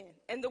been in.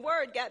 And the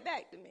word got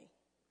back to me.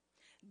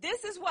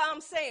 This is why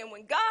I'm saying,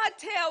 when God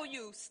tell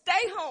you,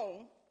 stay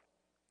home,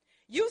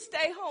 you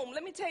stay home.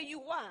 Let me tell you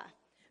why.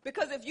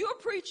 Because if you're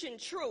preaching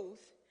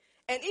truth,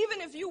 and even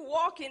if you're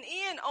walking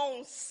in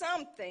on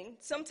something,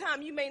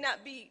 sometimes you may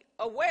not be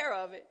aware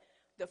of it,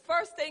 the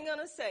first thing going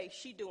to say,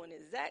 she doing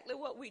exactly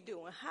what we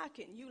doing. How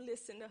can you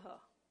listen to her?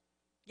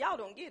 Y'all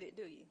don't get it,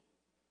 do you?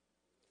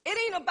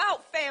 It ain't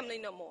about family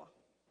no more.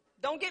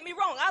 Don't get me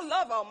wrong. I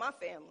love all my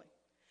family.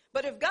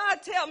 But if God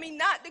tell me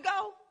not to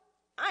go,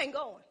 I ain't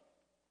going.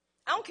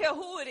 I don't care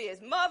who it is,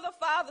 mother,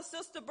 father,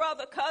 sister,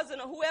 brother, cousin,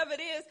 or whoever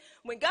it is.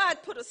 When God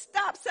put a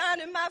stop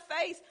sign in my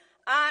face,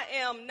 I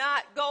am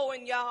not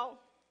going, y'all.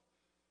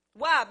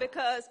 Why?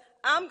 Because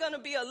I'm going to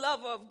be a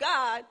lover of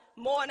God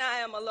more than I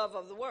am a lover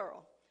of the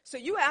world. So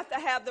you have to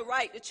have the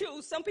right to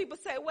choose. Some people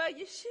say, well,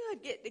 you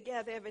should get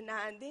together every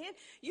now and then.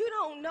 You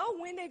don't know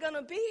when they're going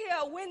to be here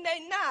or when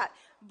they're not.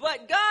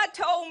 But God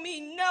told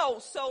me no,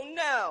 so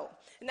no.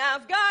 Now,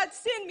 if God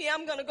send me,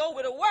 I'm going to go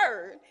with a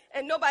word,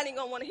 and nobody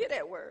going to want to hear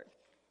that word.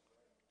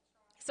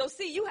 So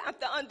see, you have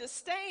to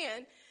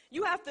understand,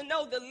 you have to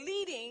know the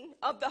leading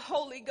of the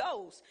Holy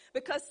Ghost.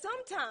 Because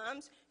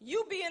sometimes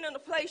you being in a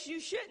place you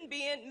shouldn't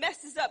be in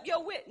messes up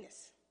your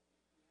witness.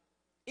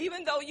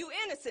 Even though you're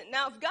innocent.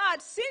 Now, if God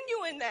send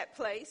you in that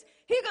place,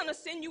 he's going to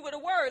send you with a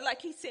word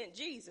like he sent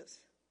Jesus.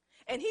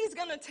 And he's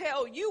going to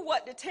tell you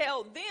what to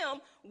tell them.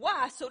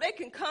 Why? So they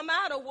can come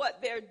out of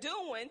what they're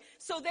doing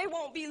so they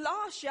won't be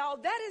lost, y'all.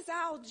 That is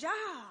our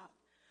job.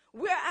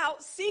 We're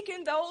out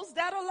seeking those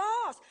that are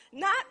lost,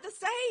 not the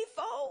saved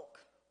folk.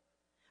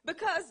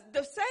 Because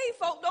the saved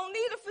folk don't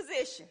need a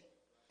physician.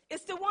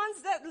 It's the ones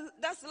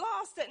that's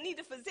lost that need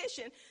a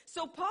physician.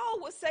 So Paul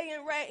was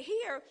saying right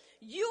here,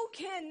 you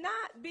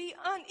cannot be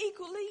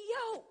unequally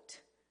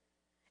yoked.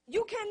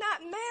 You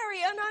cannot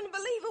marry an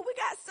unbeliever. We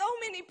got so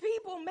many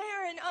people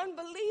marrying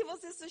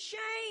unbelievers. It's a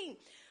shame.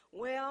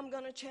 Well, I'm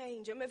going to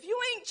change them. If you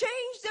ain't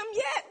changed them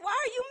yet, why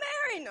are you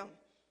marrying them?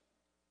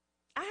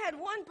 I had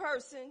one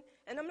person,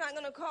 and I'm not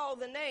going to call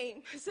the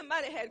name.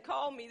 Somebody had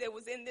called me that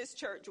was in this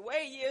church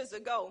way years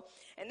ago,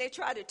 and they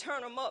tried to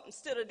turn them up.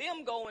 Instead of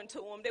them going to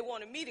them, they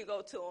wanted me to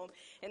go to them.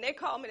 And they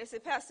called me, they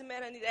said, Pastor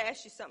Matt, I need to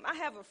ask you something. I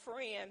have a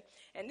friend,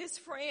 and this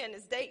friend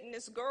is dating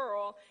this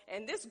girl,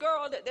 and this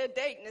girl that they're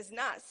dating is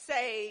not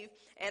saved.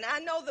 And I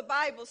know the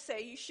Bible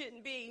say you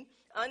shouldn't be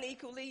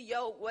unequally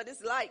yoked. What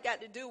is light got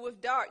to do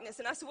with darkness?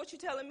 And I said, what you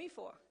telling me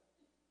for?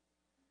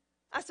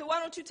 I said, why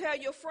don't you tell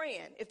your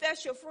friend? If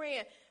that's your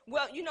friend,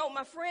 well, you know,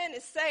 my friend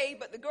is saved,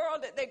 but the girl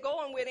that they're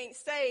going with ain't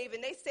saved,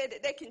 and they said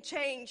that they can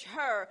change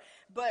her,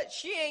 but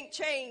she ain't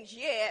changed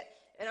yet.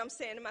 And I'm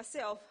saying to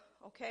myself,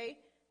 okay.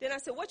 Then I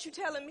said, what you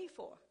telling me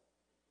for?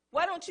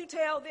 Why don't you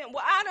tell them?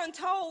 Well, I done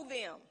told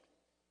them.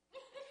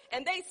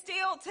 And they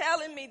still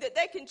telling me that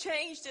they can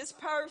change this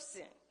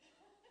person.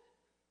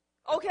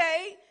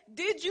 Okay?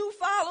 Did you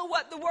follow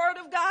what the word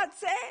of God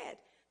said?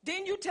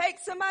 Didn't you take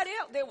somebody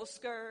else? They were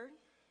scared.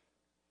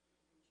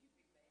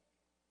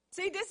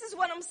 See, this is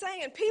what I'm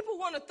saying. People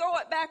want to throw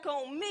it back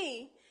on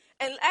me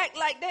and act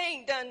like they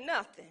ain't done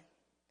nothing.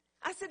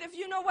 I said, if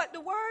you know what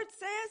the word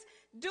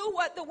says, do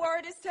what the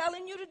word is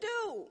telling you to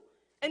do.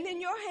 And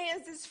then your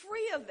hands is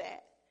free of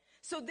that.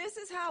 So this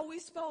is how we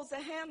supposed to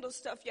handle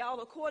stuff, y'all,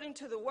 according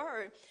to the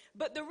word.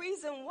 But the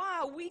reason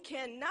why we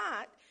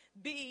cannot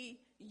be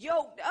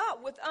yoked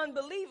up with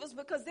unbelievers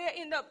because they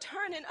end up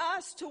turning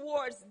us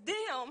towards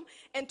them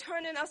and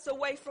turning us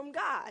away from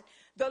God.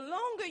 The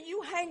longer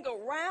you hang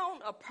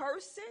around a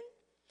person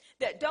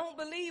that don't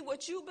believe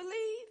what you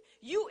believe,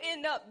 you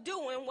end up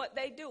doing what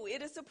they do.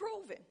 It is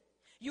proven.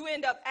 You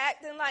end up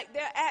acting like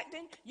they're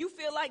acting. You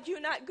feel like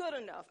you're not good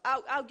enough.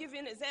 I'll give you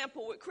an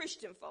example with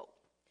Christian folk.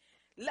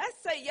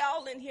 Let's say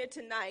y'all in here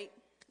tonight,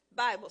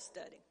 Bible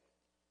study.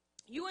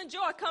 You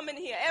enjoy coming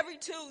here every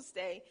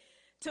Tuesday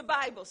to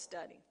Bible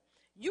study.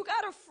 You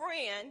got a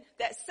friend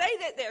that say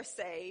that they're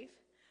saved,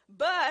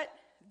 but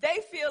they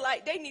feel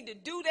like they need to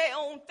do their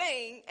own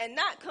thing and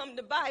not come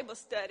to Bible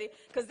study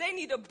because they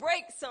need a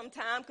break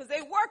sometime because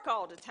they work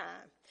all the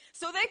time.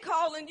 So they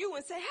calling you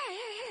and say,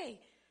 hey,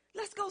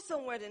 let's go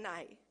somewhere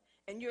tonight.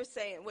 And you're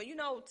saying, well, you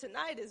know,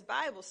 tonight is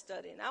Bible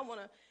study and I want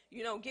to,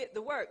 you know, get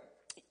the work.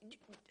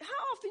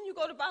 How often you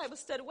go to Bible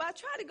study? Well, I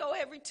try to go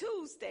every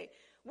Tuesday.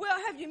 Well,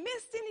 have you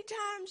missed any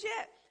times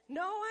yet?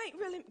 No, I ain't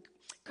really.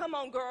 Come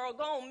on, girl,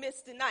 go on,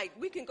 miss the night.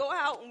 We can go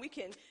out and we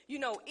can, you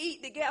know,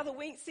 eat together.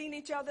 We ain't seen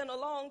each other in a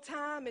long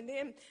time. And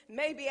then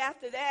maybe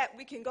after that,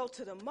 we can go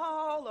to the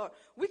mall or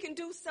we can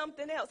do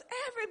something else.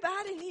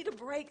 Everybody need a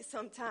break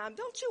sometime.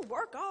 Don't you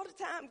work all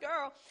the time,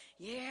 girl?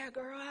 Yeah,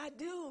 girl, I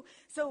do.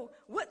 So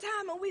what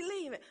time are we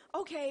leaving?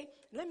 Okay,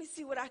 let me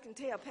see what I can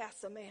tell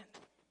Pastor Samantha.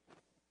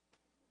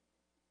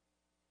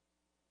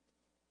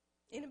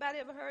 Anybody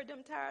ever heard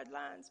them tired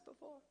lines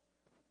before?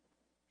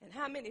 And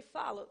how many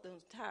followed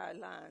those tired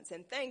lines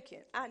and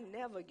thinking, I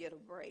never get a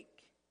break.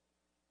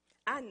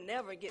 I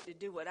never get to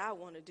do what I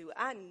want to do.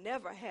 I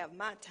never have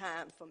my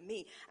time for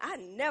me. I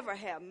never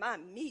have my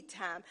me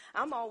time.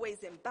 I'm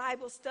always in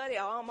Bible study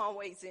or I'm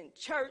always in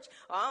church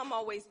or I'm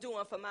always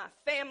doing for my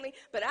family.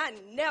 But I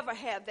never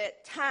have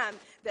that time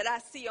that I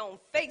see on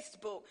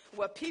Facebook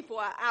where people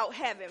are out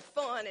having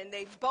fun and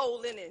they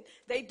bowling and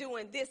they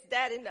doing this,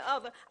 that, and the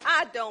other.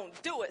 I don't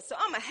do it. So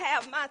I'm going to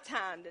have my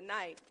time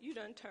tonight. You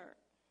done turned.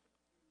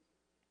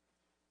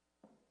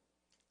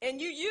 And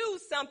you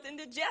use something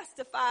to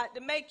justify it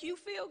to make you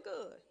feel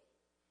good.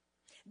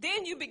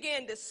 Then you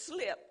begin to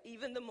slip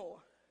even the more.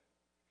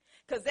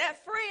 Because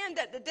that friend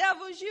that the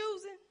devil's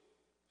using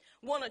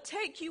want to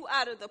take you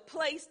out of the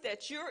place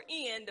that you're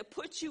in to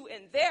put you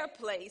in their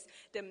place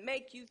to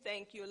make you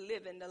think you're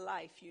living the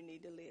life you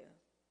need to live.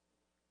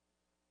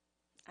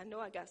 I know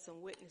I got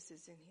some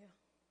witnesses in here.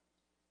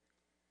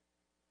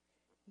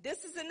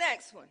 This is the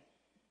next one.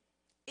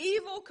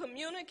 Evil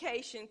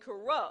communication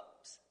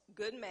corrupts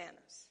good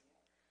manners.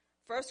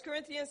 1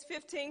 Corinthians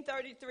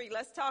 15:33,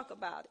 let's talk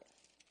about it.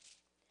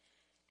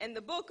 In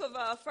the book of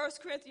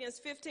 1 Corinthians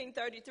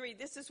 15:33,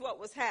 this is what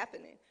was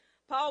happening.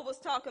 Paul was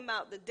talking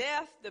about the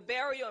death, the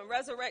burial, and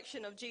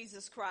resurrection of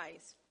Jesus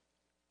Christ.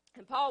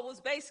 And Paul was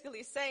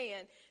basically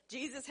saying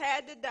Jesus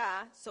had to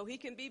die so he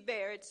can be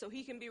buried, so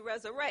he can be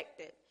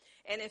resurrected.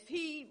 And if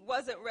he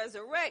wasn't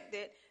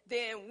resurrected,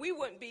 then we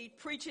wouldn't be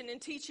preaching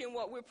and teaching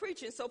what we're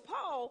preaching. So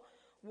Paul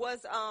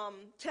was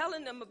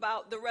telling them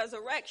about the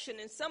resurrection,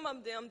 and some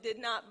of them did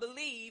not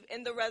believe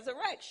in the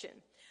resurrection.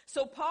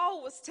 So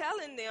Paul was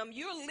telling them,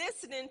 you're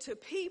listening to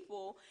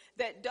people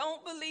that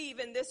don't believe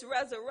in this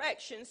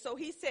resurrection. So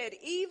he said,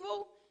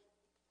 evil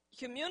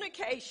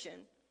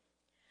communication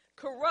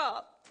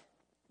corrupt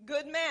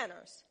good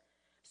manners.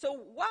 So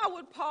why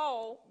would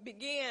Paul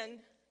begin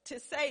to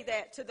say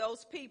that to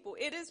those people?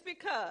 It is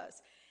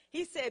because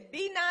he said,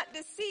 be not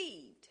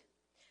deceived.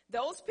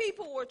 Those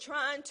people were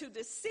trying to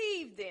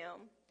deceive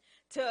them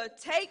to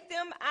take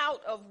them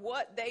out of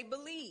what they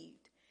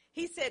believed.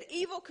 He said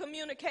evil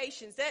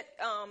communications. That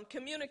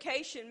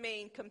communication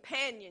means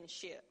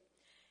companionship.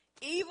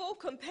 Evil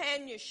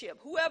companionship.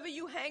 Whoever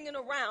you hanging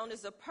around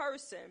is a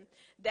person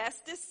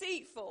that's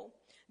deceitful,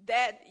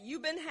 that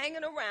you've been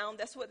hanging around.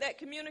 That's what that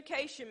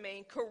communication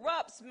means.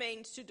 Corrupts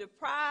means to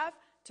deprive,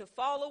 to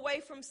fall away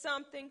from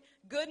something.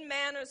 Good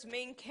manners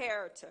mean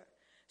character.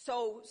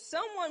 So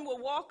someone will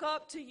walk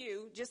up to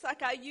you, just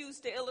like I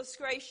used the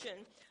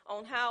illustration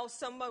on how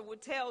someone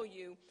would tell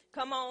you,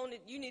 come on,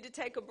 you need to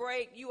take a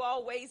break. You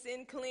always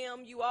in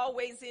Clem. You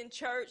always in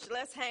church.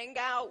 Let's hang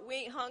out. We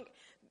ain't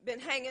been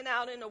hanging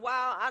out in a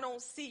while. I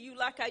don't see you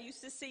like I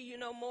used to see you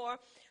no more.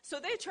 So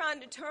they're trying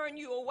to turn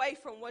you away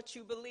from what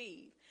you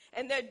believe.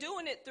 And they're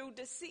doing it through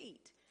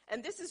deceit.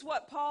 And this is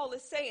what Paul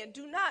is saying.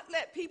 Do not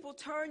let people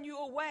turn you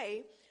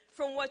away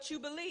from what you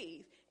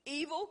believe.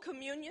 Evil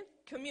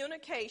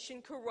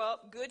communication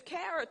corrupt good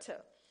character.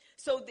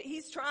 So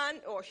he's trying,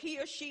 or he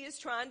or she is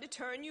trying to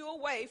turn you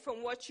away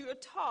from what you're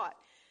taught.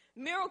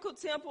 Miracle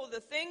Temple, the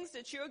things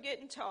that you're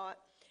getting taught,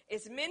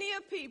 is many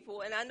of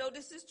people, and I know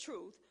this is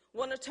truth,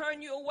 want to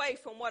turn you away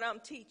from what I'm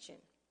teaching.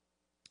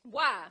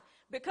 Why?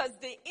 Because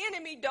the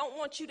enemy don't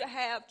want you to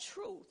have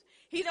truth.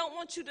 He don't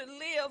want you to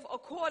live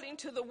according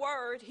to the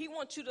word. He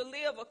wants you to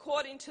live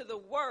according to the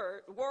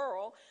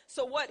world.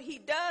 So what he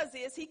does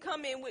is he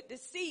come in with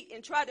deceit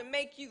and try to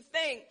make you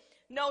think,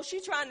 no,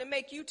 she's trying to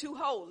make you too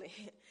holy.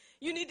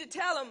 You need to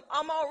tell him,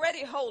 I'm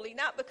already holy,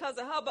 not because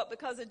of her, but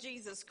because of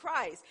Jesus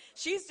Christ.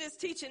 She's just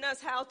teaching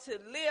us how to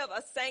live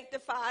a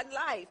sanctified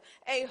life,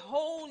 a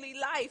holy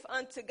life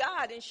unto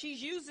God. And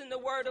she's using the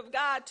word of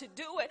God to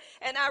do it.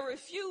 And I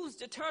refuse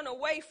to turn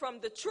away from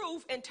the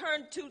truth and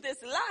turn to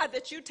this lie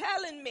that you're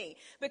telling me.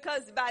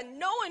 Because by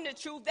knowing the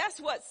truth,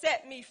 that's what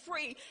set me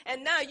free.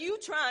 And now you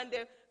trying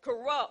to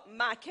corrupt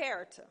my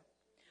character.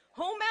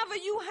 Whomever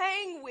you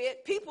hang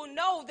with, people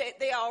know that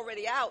they're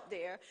already out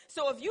there.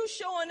 So if you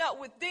showing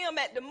up with them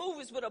at the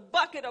movies with a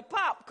bucket of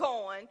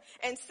popcorn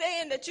and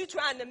saying that you're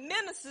trying to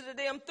minister to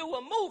them through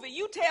a movie,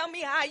 you tell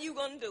me how you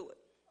going to do it.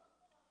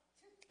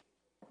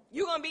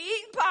 You're going to be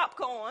eating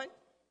popcorn.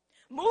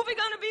 Movie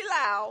going to be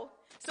loud.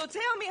 So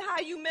tell me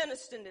how you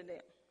ministering to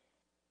them.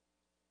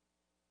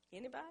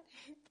 Anybody?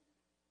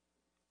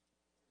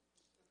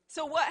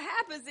 So what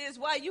happens is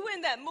while you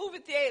in that movie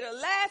theater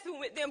laughing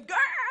with them, girl,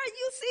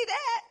 you see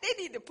that?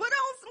 They need to put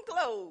on some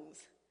clothes.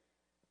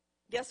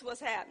 Guess what's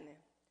happening?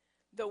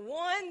 The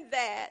one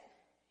that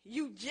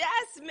you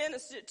just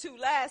ministered to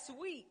last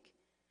week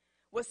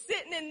was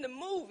sitting in the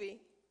movie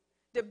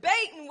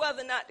debating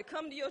whether or not to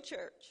come to your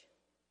church.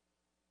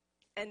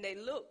 And they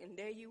look, and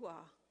there you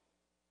are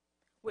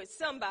with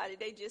somebody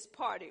they just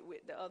partied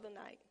with the other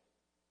night.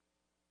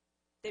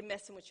 They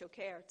messing with your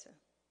character.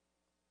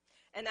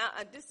 And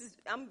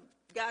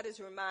God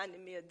is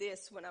reminding me of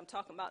this when I'm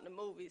talking about the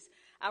movies.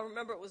 I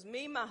remember it was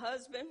me, my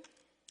husband,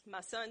 my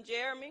son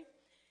Jeremy,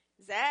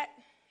 Zach,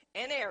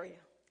 and Ariel.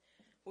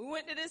 We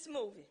went to this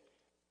movie.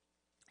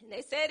 And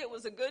they said it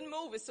was a good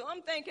movie. So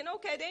I'm thinking,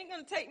 okay, they ain't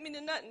going to take me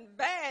to nothing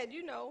bad,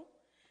 you know.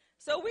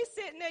 So we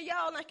sitting there,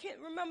 y'all, and I can't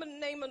remember the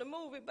name of the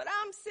movie, but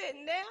I'm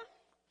sitting there.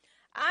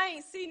 I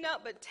ain't seen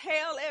nothing but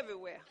tail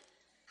everywhere.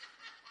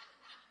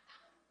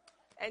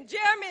 And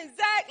Jeremy and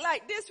Zach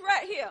like this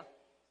right here.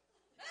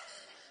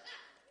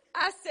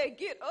 I said,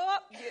 get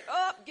up, get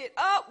up, get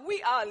up. We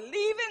are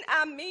leaving.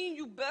 I mean,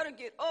 you better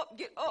get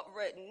up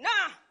right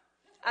now.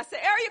 I said,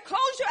 Ariel, close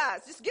your eyes.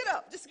 Just get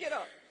up, just get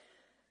up.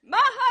 My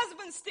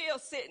husband's still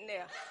sitting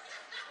there.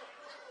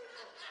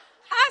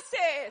 I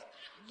said,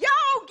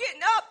 y'all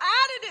getting up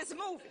out of this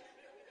movie.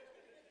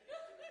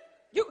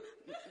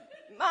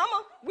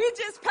 Mama, we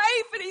just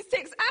paid for these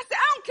tickets. I said,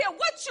 I don't care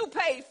what you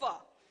paid for.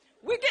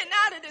 We're getting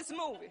out of this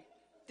movie.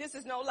 This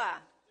is no lie.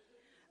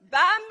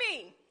 By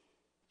me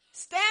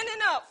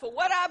standing up for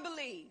what I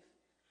believe.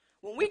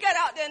 When we got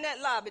out there in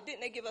that lobby, didn't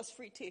they give us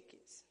free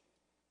tickets?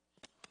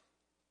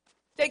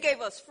 They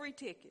gave us free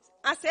tickets.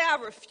 I said,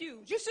 I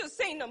refuse. You should have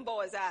seen them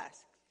boys'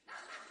 eyes.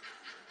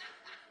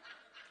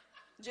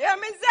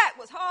 Jeremy Zach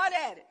was hard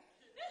at it.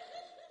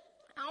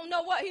 I don't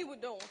know what he was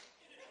doing.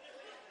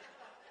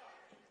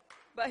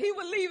 But he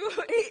would leave,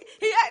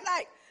 he act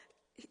like,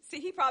 see,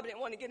 he probably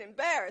didn't want to get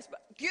embarrassed,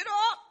 but get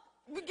up,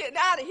 we're getting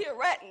out of here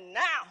right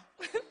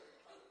now.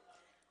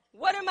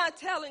 What am I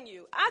telling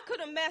you? I could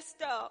have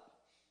messed up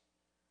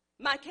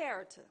my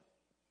character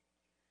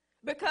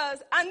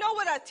because I know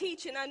what I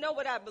teach and I know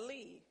what I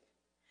believe.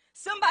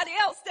 Somebody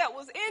else that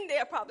was in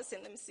there probably said,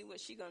 let me see what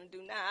she's going to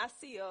do now. I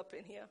see her up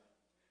in here.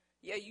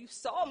 Yeah, you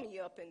saw me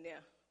up in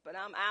there, but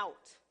I'm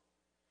out.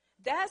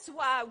 That's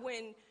why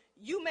when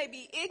you may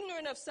be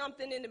ignorant of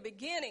something in the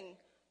beginning,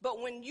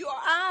 but when your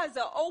eyes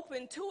are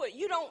open to it,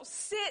 you don't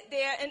sit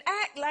there and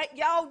act like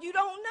you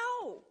don't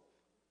know.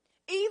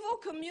 Evil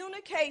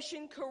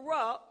communication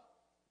corrupt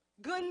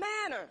good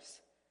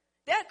manners.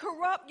 That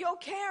corrupt your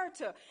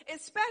character,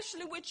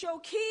 especially with your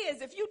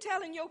kids. If you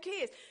telling your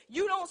kids,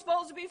 you don't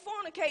supposed to be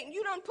fornicating,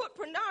 you done put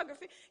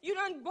pornography, you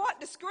done bought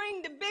the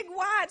screen, the big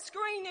wide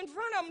screen in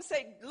front of them and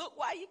say, look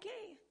while you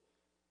can.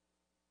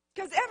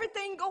 Because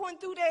everything going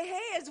through their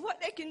heads,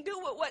 what they can do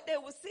with what they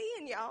were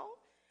seeing, y'all.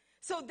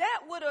 So that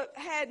would have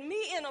had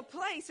me in a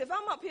place. If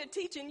I'm up here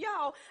teaching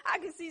y'all, I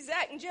can see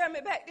Zach and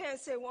Jeremy back there and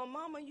say, well,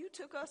 Mama, you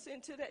took us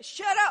into that.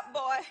 Shut up,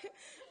 boy.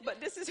 But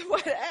this is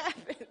what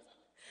happens.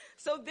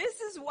 So this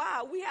is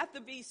why we have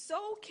to be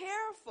so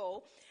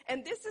careful.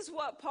 And this is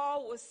what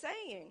Paul was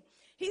saying.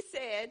 He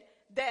said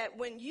that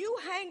when you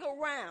hang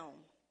around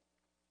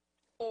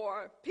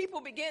or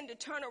people begin to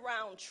turn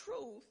around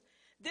truth,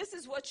 this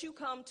is what you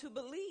come to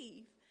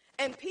believe.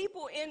 And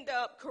people end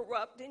up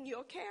corrupting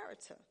your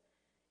character.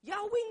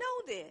 Y'all, we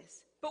know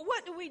this. But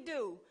what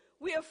do?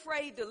 We're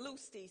afraid to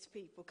loose these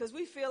people because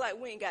we feel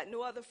like we ain't got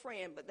no other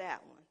friend but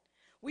that one.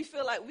 We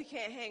feel like we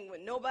can't hang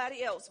with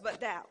nobody else but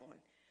that one.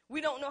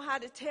 We don't know how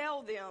to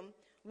tell them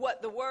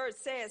what the word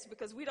says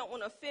because we don't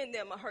want to offend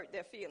them or hurt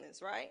their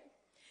feelings, right?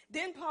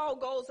 Then Paul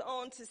goes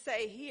on to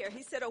say here,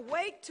 he said,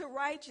 awake to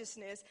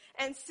righteousness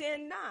and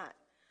sin not.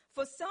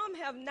 For some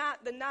have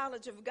not the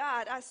knowledge of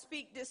God. I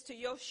speak this to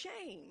your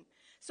shame.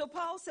 So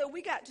Paul said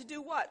we got to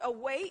do what?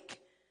 Awake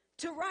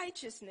to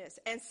righteousness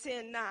and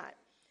sin not.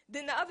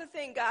 Then the other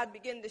thing God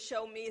began to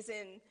show me is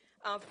in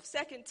 2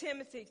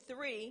 Timothy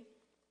 3,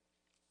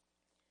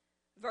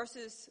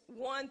 verses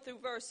 1 through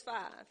verse 5.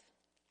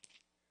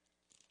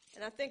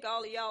 And I think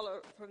all of y'all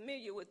are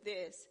familiar with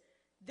this.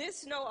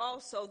 This know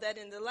also that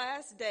in the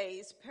last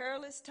days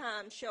perilous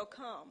times shall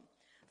come.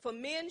 For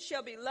men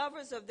shall be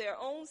lovers of their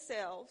own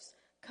selves,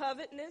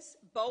 covetous,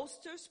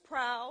 boasters,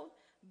 proud,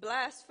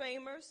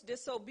 blasphemers,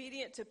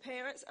 disobedient to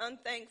parents,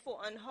 unthankful,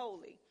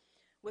 unholy,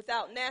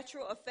 without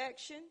natural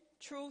affection,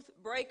 truth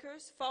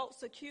breakers,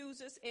 false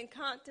accusers,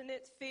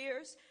 incontinent,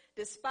 fierce,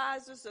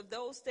 despisers of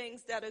those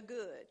things that are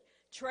good,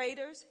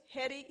 traitors,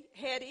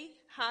 heady,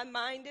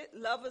 high-minded,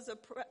 lovers of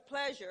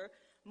pleasure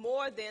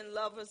more than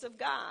lovers of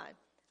God.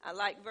 I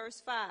like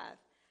verse 5.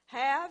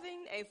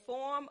 Having a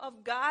form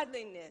of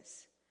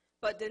godliness,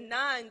 but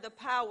denying the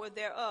power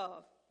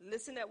thereof.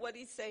 Listen at what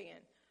he's saying.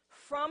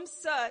 From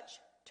such,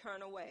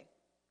 turn away.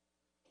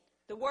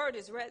 The word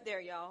is right there,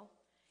 y'all.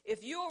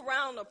 If you're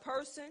around a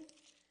person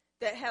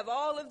that have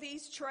all of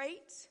these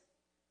traits,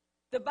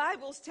 the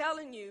Bible's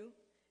telling you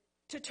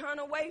to turn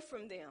away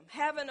from them.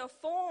 Having a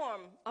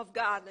form of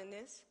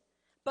godliness,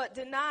 but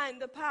denying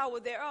the power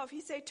thereof.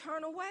 He said,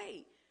 turn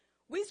away.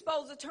 We're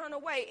supposed to turn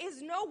away.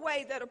 It's no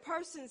way that a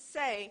person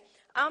say,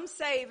 I'm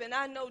saved and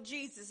I know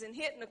Jesus, and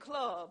hitting a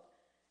club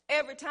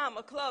every time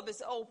a club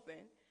is open.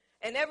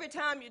 And every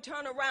time you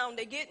turn around,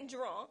 they're getting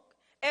drunk.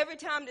 Every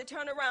time they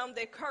turn around,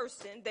 they're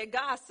cursing, they're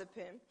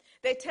gossiping.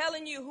 They're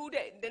telling you who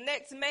the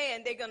next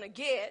man they're going to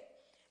get.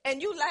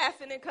 And you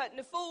laughing and cutting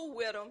the fool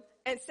with them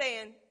and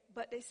saying,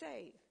 but they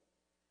saved.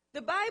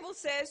 The Bible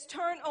says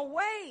turn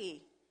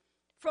away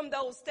from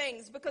those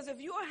things, because if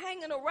you're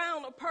hanging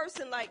around a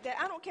person like that,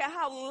 I don't care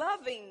how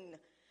loving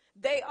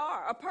they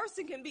are. A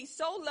person can be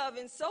so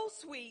loving, so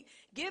sweet,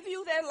 give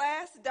you their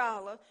last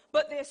dollar,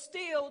 but they're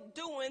still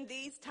doing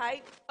these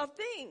type of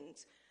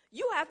things.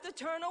 You have to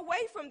turn away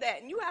from that,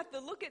 and you have to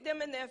look at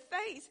them in their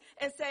face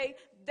and say,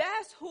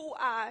 that's who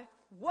I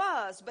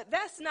was, but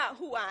that's not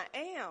who I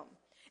am.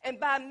 And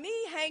by me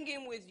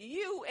hanging with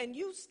you and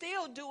you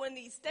still doing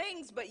these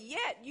things, but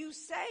yet you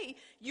say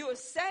you're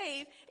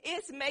saved,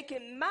 it's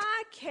making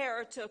my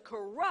character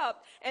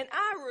corrupt, and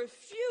I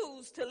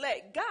refuse to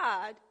let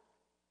God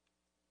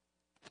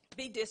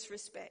be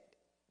disrespected.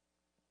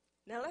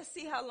 Now let's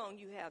see how long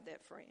you have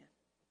that friend.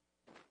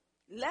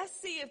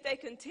 Let's see if they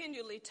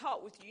continually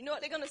talk with you. You know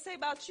what they're going to say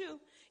about you?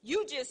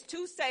 You just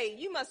too saved.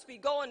 You must be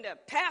going to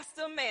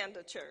Pastor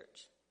Amanda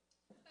church.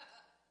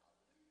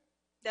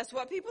 That's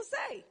what people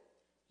say.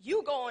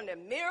 You going to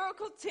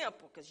Miracle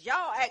Temple because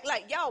y'all act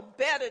like y'all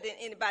better than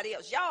anybody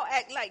else. Y'all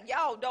act like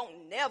y'all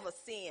don't never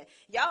sin.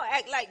 Y'all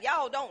act like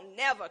y'all don't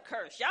never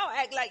curse. Y'all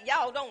act like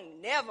y'all don't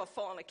never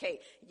fornicate.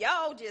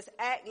 Y'all just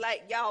act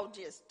like y'all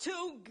just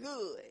too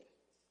good.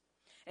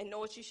 And know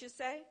what you should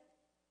say?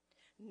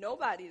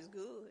 Nobody is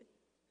good.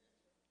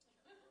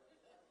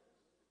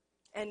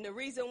 And the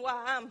reason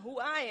why I'm who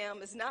I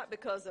am is not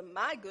because of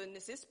my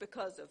goodness, it's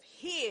because of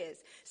his.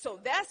 So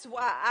that's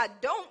why I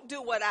don't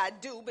do what I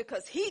do,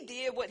 because he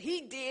did what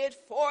he did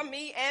for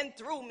me and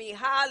through me.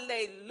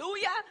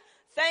 Hallelujah.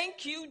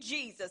 Thank you,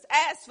 Jesus.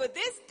 As for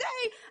this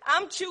day,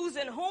 I'm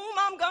choosing whom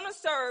I'm going to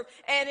serve,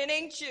 and it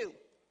ain't you.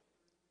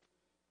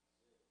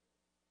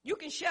 You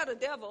can shut the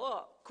devil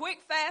up quick,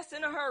 fast,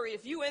 in a hurry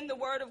if you in the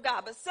word of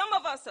God. But some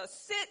of us are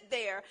sit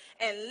there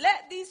and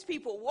let these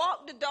people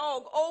walk the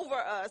dog over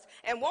us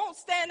and won't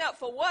stand up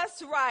for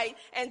what's right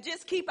and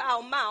just keep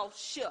our mouth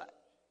shut.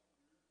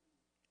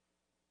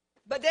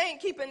 But they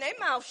ain't keeping their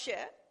mouth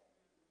shut.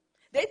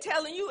 They're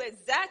telling you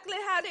exactly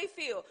how they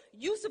feel.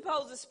 You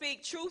supposed to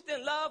speak truth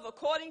and love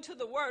according to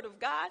the word of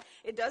God.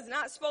 It does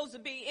not supposed to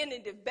be any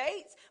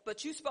debates,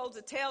 but you're supposed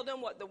to tell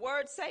them what the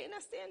word say, and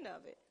that's the end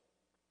of it.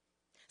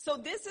 So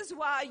this is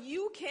why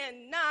you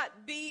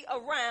cannot be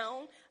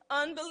around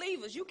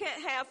unbelievers. You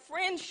can't have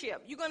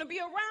friendship. You're going to be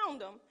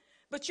around them,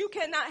 but you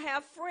cannot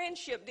have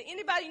friendship. Do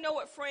anybody know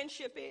what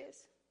friendship is?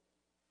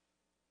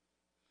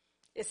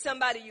 It's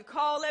somebody you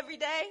call every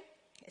day.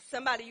 It's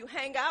somebody you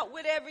hang out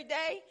with every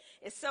day.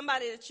 It's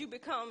somebody that you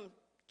become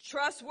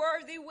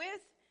trustworthy with.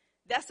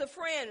 That's a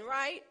friend,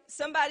 right?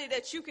 Somebody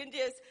that you can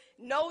just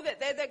know that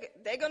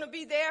they're going to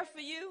be there for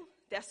you.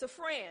 That's a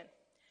friend.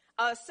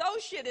 An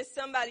associate is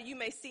somebody you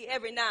may see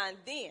every now and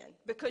then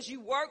because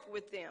you work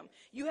with them.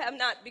 You have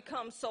not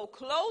become so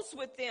close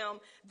with them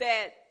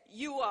that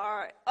you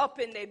are up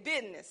in their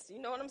business.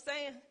 You know what I'm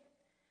saying?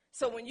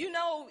 So when you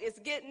know it's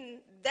getting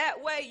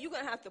that way, you're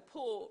going to have to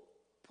pull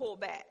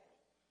back,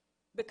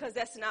 because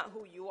that's not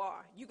who you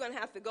are. You're going to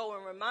have to go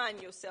and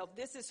remind yourself,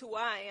 this is who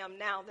I am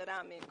now that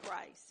I'm in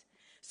Christ.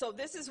 So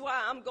this is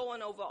why I'm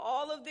going over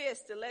all of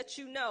this, to let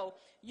you know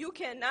you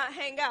cannot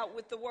hang out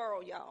with the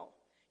world, y'all.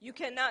 You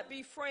cannot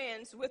be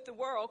friends with the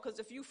world, because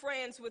if you're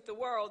friends with the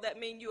world, that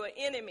means you're an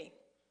enemy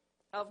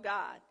of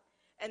God.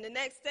 And the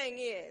next thing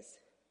is,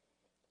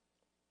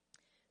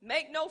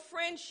 make no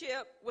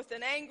friendship with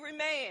an angry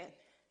man.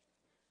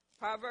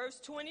 Proverbs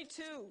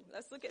 22.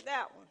 Let's look at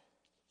that one.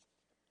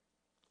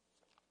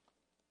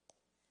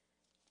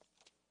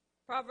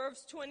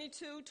 Proverbs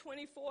 22,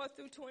 24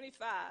 through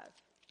 25.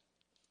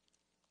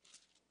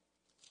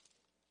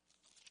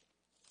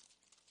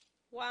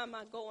 Why am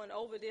I going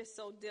over this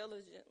so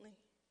diligently?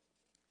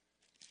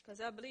 Because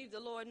I believe the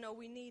Lord knows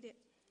we need it.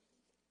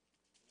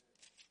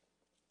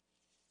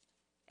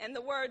 And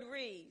the word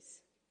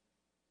reads,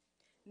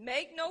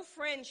 make no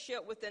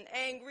friendship with an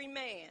angry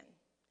man,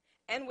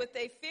 and with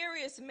a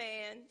furious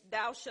man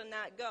thou shalt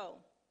not go,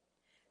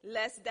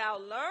 lest thou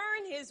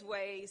learn his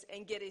ways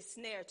and get a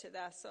snare to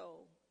thy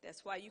soul.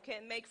 That's why you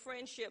can't make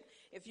friendship.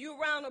 If you're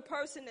around a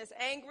person that's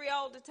angry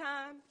all the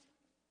time,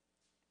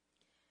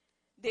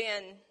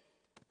 then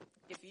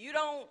if you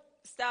don't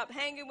stop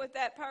hanging with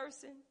that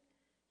person,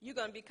 you're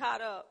going to be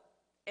caught up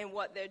in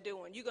what they're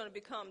doing. You're going to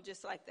become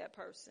just like that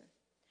person.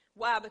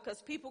 Why?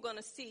 Because people are going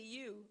to see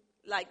you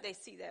like they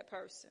see that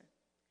person.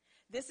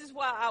 This is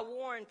why I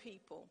warn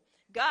people.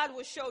 God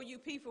will show you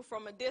people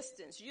from a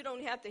distance. You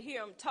don't have to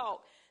hear them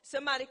talk.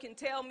 Somebody can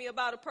tell me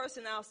about a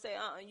person, I'll say,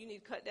 you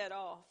need to cut that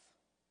off.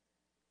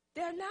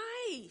 They're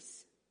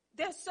nice.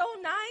 They're so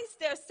nice.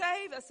 They're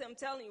saved. I say, I'm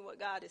telling you what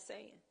God is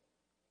saying.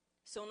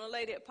 Sooner or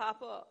later it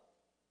pop up.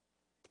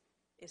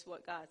 It's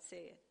what God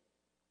said.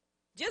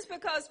 Just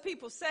because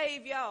people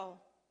save y'all,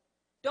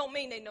 don't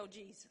mean they know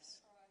Jesus.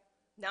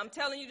 Now I'm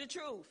telling you the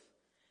truth.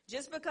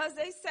 Just because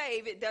they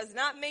save, it does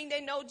not mean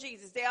they know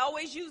Jesus. They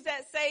always use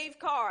that save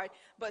card.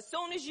 But as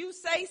soon as you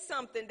say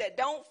something that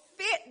don't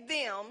fit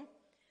them,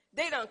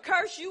 they done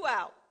curse you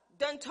out.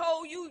 Done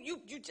told you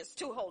just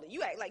too holy.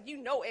 You act like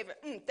you know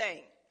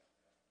everything.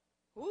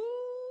 Ooh.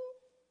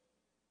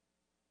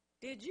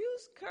 Did you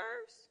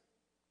curse?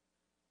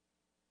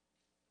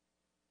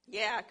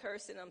 Yeah, I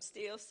cursed and I'm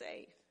still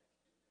safe.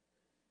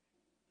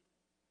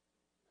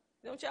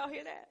 Don't y'all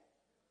hear that?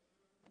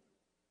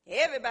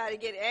 Everybody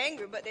get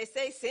angry, but they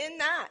say sin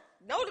not.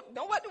 Know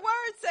what the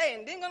word's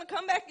saying. Then going to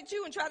come back at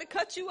you and try to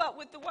cut you up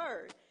with the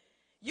word.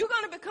 You're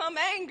going to become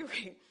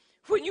angry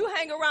when you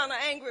hang around an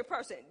angry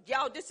person.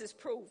 Y'all, this is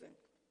proven.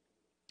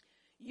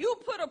 You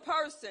put a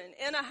person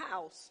in a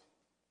house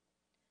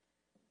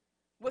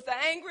with an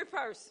angry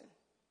person,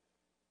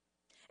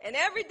 and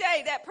every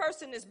day that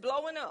person is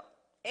blowing up.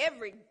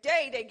 Every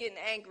day they're getting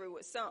angry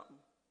with something.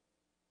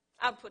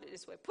 I'll put it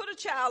this way. Put a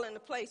child in a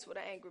place with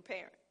an angry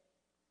parent.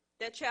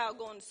 That child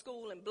going to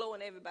school and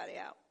blowing everybody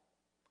out.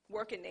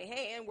 Working their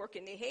hand,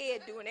 working their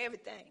head, doing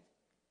everything.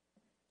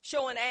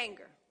 Showing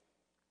anger.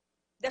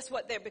 That's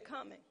what they're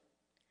becoming.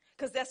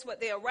 Because that's what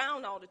they're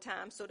around all the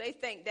time, so they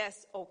think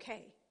that's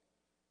okay.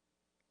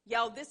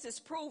 Y'all, this is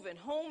proven.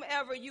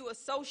 Whomever you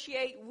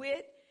associate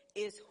with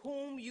is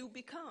whom you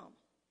become.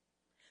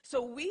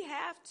 So we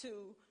have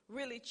to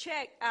really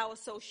check our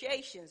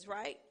associations,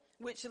 right?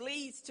 Which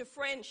leads to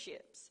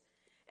friendships.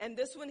 And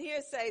this one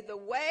here say, the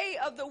way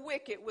of the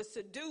wicked will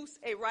seduce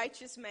a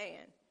righteous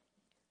man.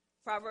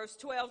 Proverbs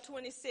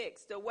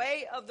 12:26, the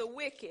way of the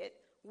wicked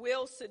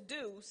will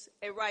seduce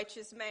a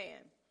righteous man.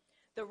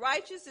 The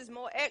righteous is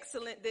more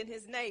excellent than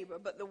his neighbor,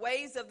 but the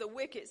ways of the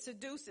wicked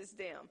seduces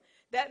them.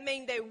 That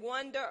means they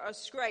wander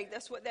astray.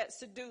 That's what that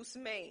seduce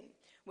means.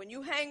 When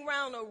you hang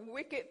around a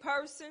wicked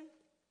person,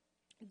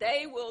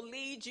 they will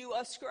lead you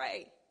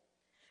astray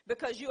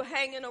because you're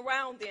hanging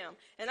around them.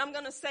 And I'm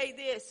going to say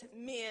this,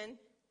 men,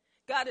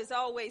 God is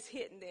always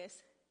hitting this.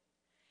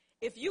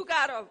 If you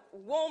got a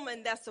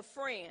woman that's a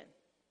friend,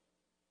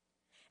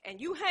 and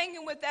you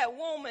hanging with that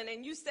woman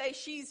and you say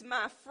she's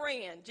my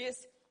friend,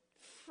 just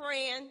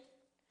friend.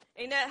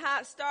 Ain't that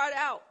how it started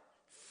out?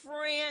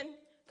 Friend.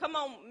 Come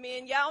on,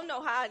 men, y'all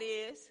know how it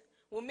is.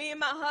 When me and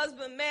my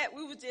husband met,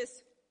 we were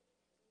just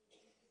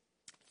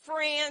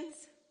friends,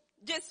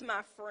 just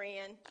my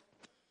friend.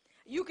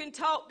 You can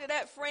talk to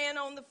that friend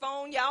on the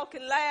phone. Y'all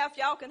can laugh.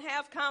 Y'all can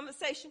have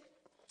conversation.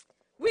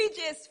 We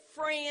just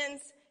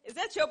friends. Is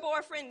that your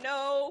boyfriend?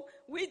 No,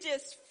 we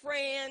just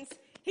friends.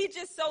 He's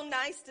just so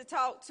nice to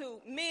talk to.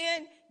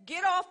 Men,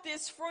 get off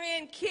this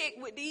friend kick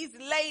with these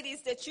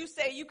ladies that you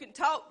say you can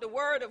talk the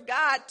word of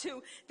God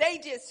to. They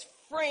just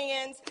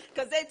friends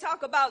because they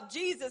talk about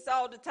Jesus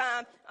all the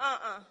time.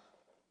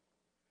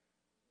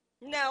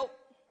 No.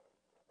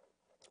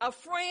 A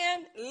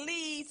friend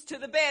leads to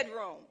the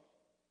bedroom.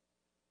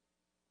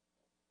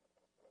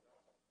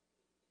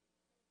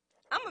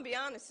 I'm going to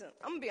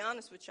be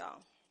honest with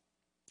y'all.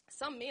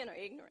 Some men are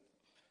ignorant.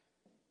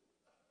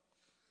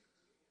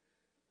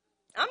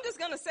 I'm just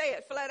going to say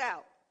it flat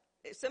out.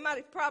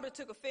 Somebody probably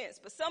took offense,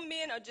 but some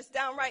men are just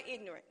downright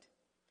ignorant.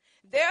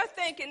 They're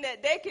thinking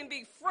that they can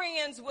be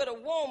friends with a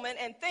woman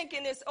and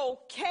thinking it's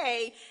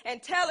okay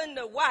and telling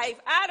the wife,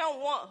 I don't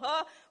want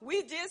her.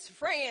 We just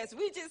friends.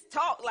 We just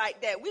talk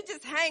like that. We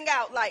just hang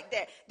out like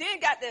that. Then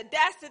got the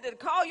audacity to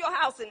call your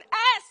house and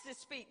ask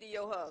to speak to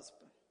your husband.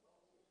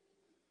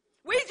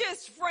 We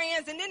just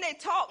friends, and then they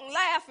talk and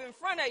laugh in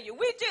front of you.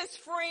 We just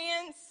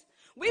friends.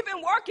 We've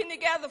been working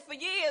together for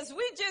years.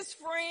 We just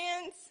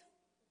friends.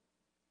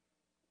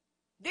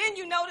 Then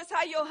you notice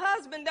how your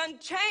husband done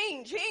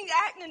changed. He ain't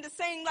acting the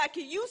same like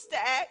he used to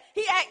act.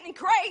 He acting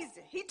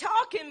crazy. He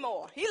talking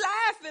more. He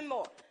laughing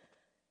more.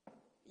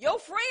 Your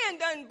friend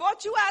done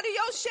brought you out of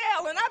your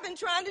shell, and I've been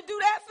trying to do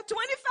that for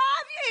 25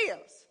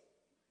 years.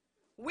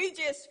 We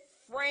just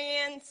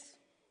friends.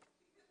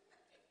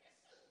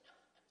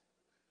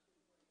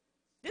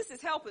 This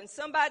is helping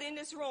somebody in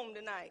this room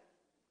tonight.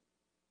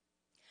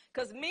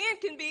 Because men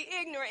can be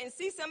ignorant and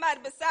see somebody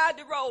beside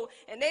the road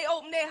and they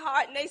open their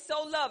heart and they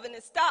so loving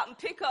and stop and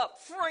pick up,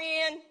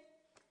 friend.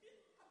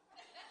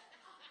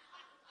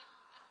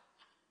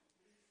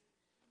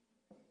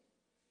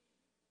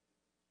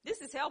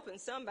 This is helping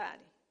somebody.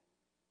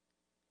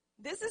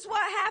 This is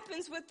what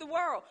happens with the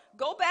world.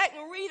 Go back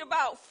and read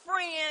about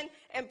friend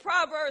in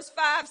Proverbs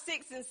 5,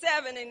 6, and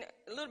 7 and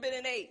a little bit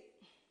in 8.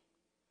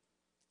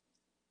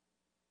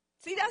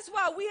 See, that's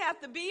why we have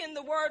to be in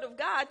the Word of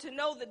God to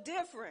know the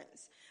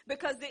difference.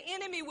 Because the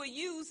enemy will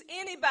use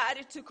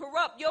anybody to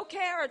corrupt your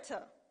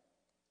character.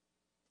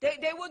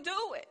 They will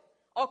do it.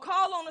 Or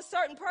call on a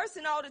certain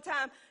person all the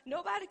time.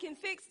 Nobody can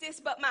fix this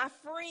but my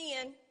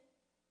friend.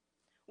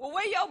 Well,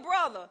 where your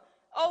brother?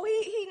 Oh,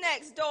 he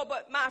next door,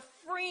 but my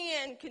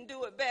friend can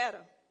do it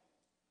better.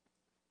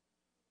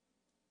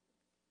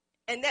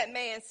 And that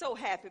man's so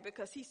happy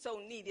because he's so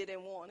needed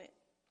and wanted.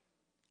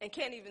 And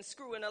can't even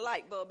screw in a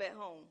light bulb at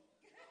home.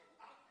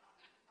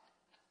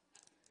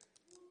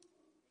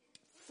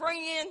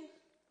 Friend.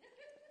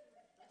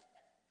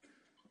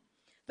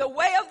 The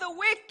way of the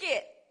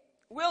wicked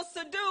will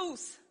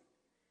seduce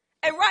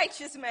a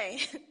righteous man,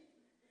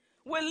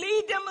 will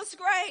lead them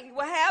astray,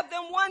 will have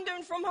them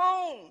wandering from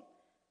home.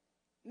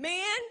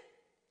 Men,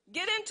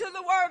 get into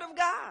the Word of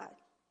God.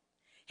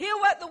 Hear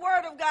what the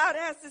Word of God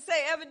has to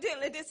say.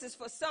 Evidently, this is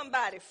for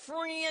somebody.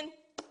 Friend.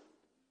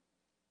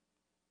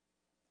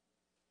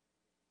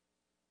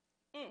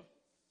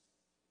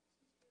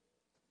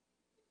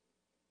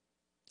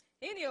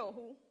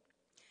 Anywho,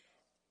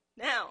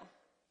 now,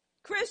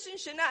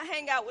 Christians should not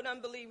hang out with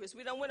unbelievers.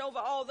 We done went over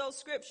all those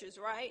scriptures,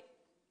 right?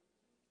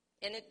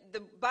 And the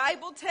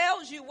Bible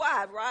tells you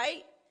why,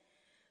 right?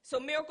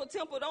 So Miracle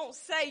Temple, don't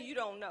say you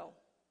don't know.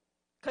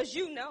 Because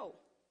you know.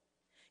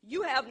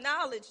 You have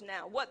knowledge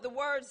now. What the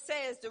word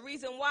says, the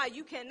reason why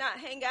you cannot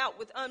hang out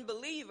with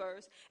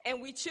unbelievers,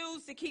 and we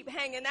choose to keep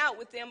hanging out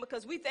with them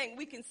because we think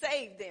we can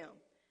save them.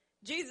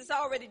 Jesus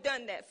already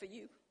done that for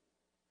you.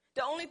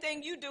 The only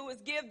thing you do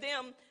is give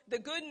them the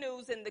good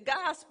news and the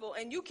gospel,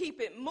 and you keep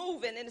it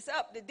moving, and it's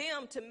up to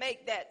them to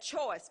make that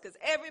choice because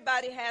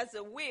everybody has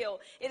a will.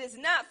 It is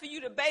not for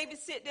you to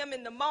babysit them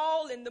in the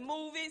mall, in the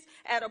movies,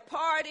 at a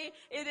party.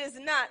 It is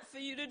not for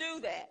you to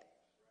do that.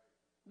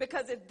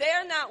 Because if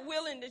they're not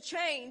willing to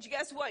change,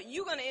 guess what?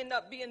 You're going to end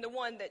up being the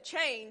one that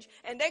change,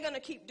 and they're going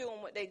to keep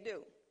doing what they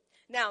do.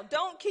 Now,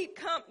 don't keep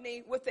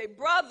company with a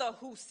brother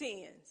who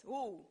sins.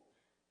 Ooh,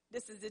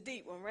 this is the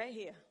deep one right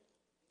here.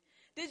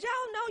 Did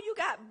y'all know you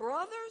got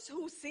brothers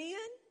who sin?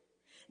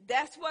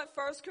 That's what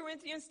 1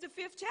 Corinthians, the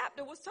 5th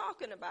chapter, was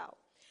talking about.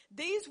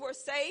 These were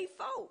saved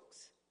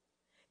folks.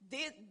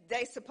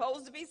 They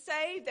supposed to be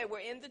saved. They were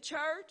in the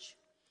church.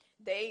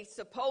 They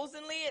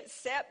supposedly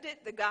accepted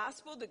the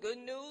gospel, the good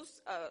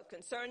news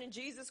concerning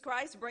Jesus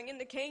Christ bringing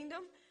the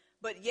kingdom,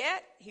 but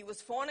yet he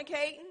was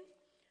fornicating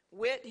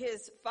with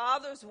his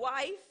father's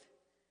wife,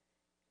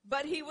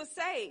 but he was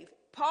saved.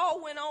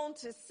 Paul went on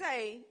to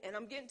say, and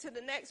I'm getting to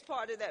the next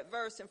part of that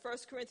verse in 1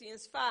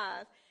 Corinthians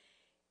 5,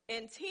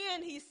 in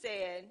 10 he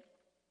said,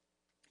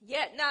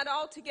 yet not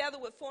altogether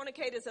with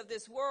fornicators of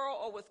this world,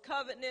 or with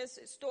covetous,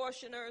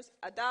 extortioners,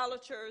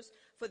 idolaters,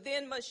 for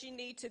then must ye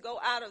need to go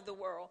out of the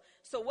world.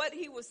 So what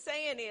he was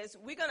saying is,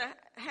 we're going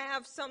to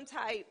have some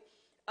type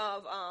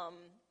of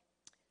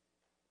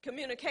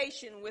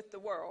communication with the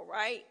world,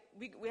 right?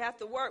 We have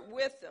to work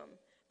with them.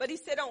 But he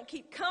said, don't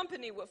keep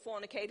company with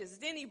fornicators.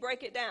 Then he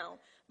break it down.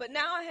 But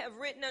now I have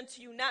written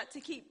unto you not to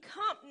keep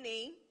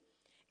company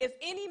if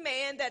any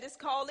man that is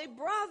called a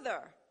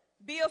brother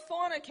be a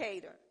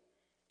fornicator.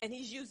 And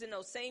he's using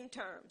those same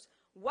terms.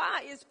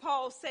 Why is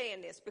Paul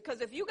saying this?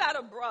 Because if you got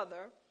a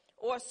brother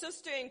or a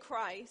sister in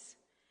Christ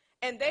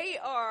and they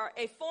are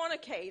a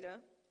fornicator,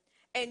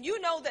 and you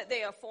know that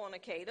they are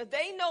fornicator,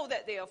 they know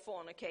that they are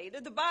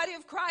fornicator, the body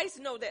of Christ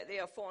know that they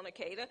are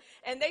fornicator,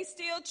 and they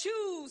still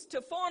choose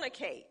to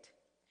fornicate,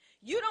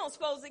 you don't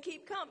supposed to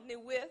keep company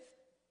with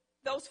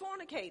those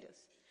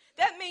fornicators.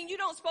 That means you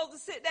don't supposed to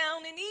sit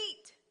down and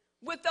eat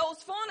with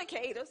those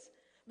fornicators,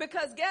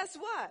 because guess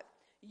what?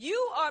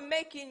 You are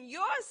making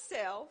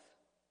yourself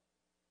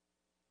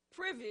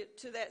privy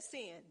to that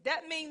sin.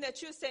 That means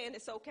that you're saying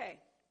it's okay.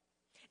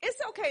 It's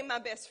okay my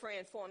best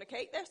friend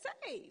fornicate. They're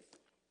saved.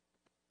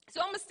 So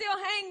I'm going to still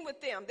hang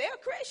with them. They're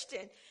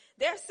Christian.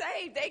 They're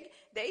saved.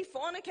 They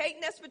fornicate,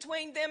 and that's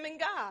between them and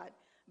God.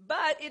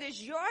 But it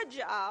is your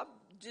job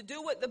to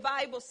do what the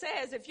Bible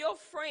says. If your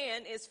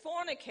friend is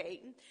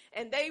fornicating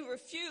and they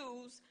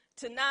refuse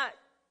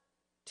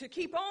to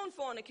keep on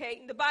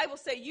fornicating, the Bible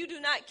says you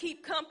do not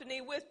keep company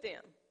with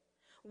them.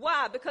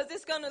 Why? Because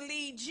it's going to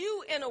lead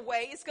you in a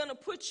way. It's going to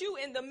put you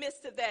in the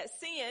midst of that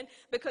sin,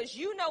 because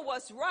you know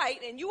what's right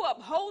and you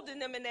upholding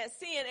them in that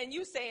sin and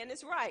you saying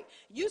it's right.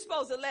 You're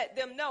supposed to let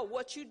them know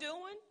what you're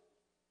doing.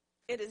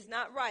 It is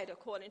not right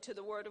according to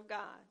the word of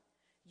God.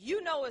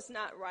 You know it's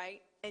not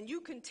right, and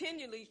you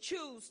continually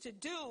choose to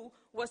do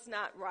what's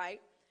not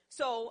right.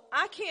 So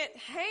I can't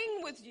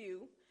hang with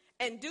you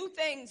and do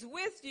things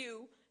with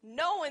you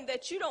knowing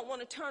that you don't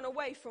want to turn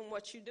away from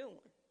what you're doing.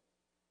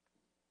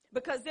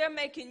 Because they're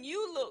making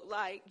you look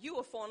like you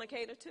a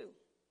fornicator too.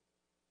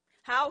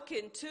 How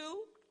can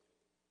two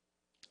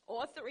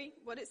or three,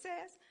 what it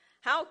says,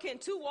 how can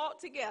two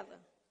walk together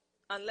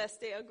unless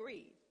they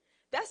agree?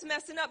 That's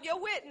messing up your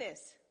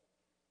witness,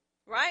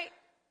 right?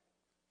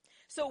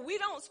 So we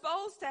don't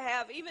supposed to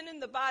have, even in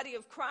the body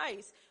of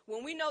Christ,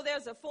 when we know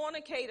there's a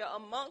fornicator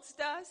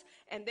amongst us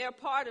and they're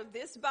part of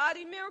this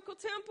body miracle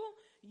temple,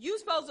 you're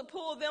supposed to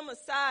pull them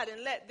aside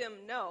and let them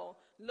know,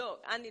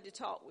 look, I need to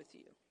talk with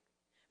you.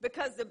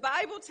 Because the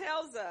Bible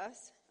tells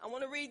us, I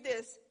want to read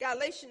this,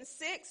 Galatians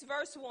 6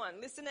 verse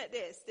 1. Listen at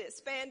this, the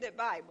expanded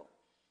Bible.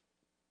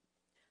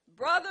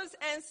 Brothers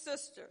and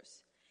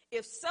sisters,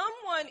 if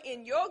someone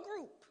in your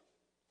group,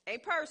 a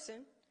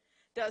person,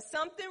 does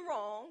something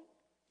wrong,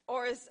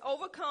 or is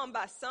overcome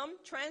by some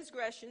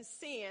transgression,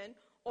 sin,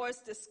 or is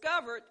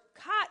discovered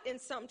caught in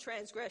some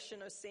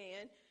transgression or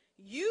sin,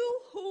 you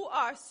who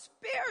are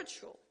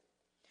spiritual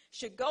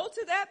should go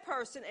to that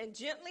person and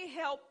gently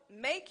help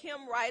make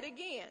him right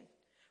again.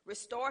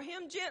 Restore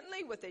him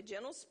gently with a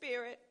gentle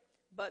spirit,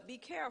 but be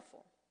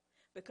careful,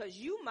 because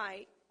you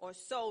might, or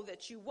so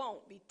that you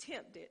won't, be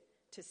tempted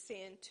to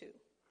sin too.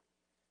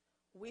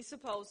 We're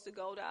supposed to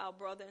go to our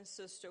brother and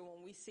sister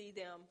when we see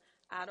them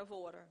out of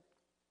order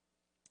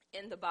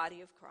in the body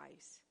of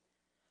Christ.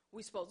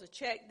 We're supposed to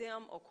check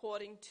them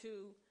according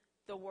to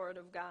the word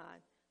of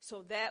God,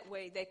 so that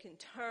way they can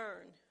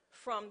turn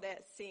from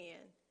that sin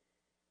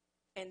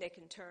and they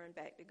can turn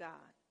back to God.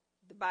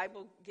 The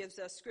Bible gives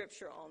us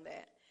scripture on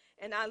that.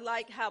 And I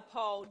like how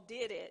Paul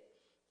did it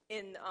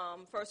in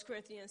 1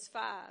 Corinthians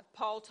 5.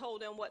 Paul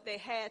told them what they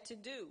had to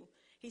do.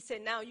 He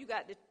said, now you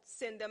got to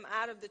send them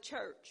out of the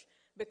church,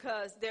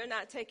 because they're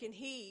not taking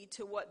heed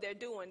to what they're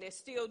doing. They're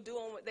still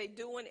doing what they're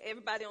doing.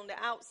 Everybody on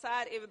the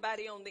outside,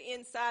 everybody on the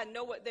inside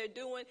know what they're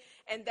doing.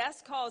 And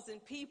that's causing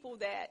people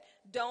that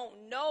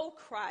don't know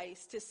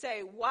Christ to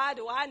say, why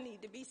do I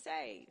need to be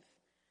saved?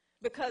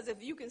 Because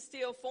if you can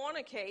still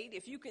fornicate,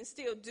 if you can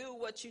still do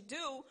what you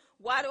do,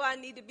 why do I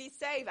need to be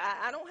saved?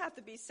 I don't have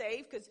to be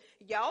saved because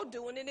y'all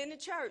doing it in the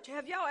church.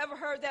 Have y'all ever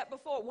heard that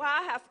before? Why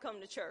I have to come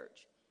to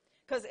church?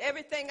 Because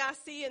everything I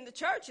see in the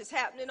church is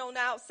happening on the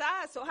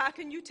outside, so how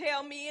can you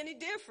tell me any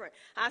different?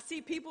 I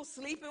see people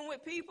sleeping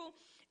with people,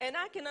 and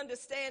I can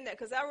understand that,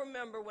 because I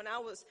remember when I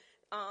was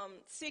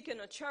seeking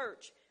a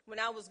church, when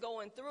I was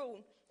going through,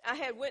 I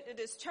had went to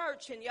this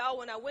church, and y'all,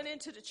 when I went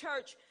into the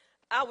church,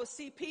 I would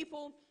see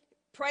people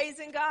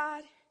praising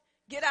God,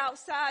 get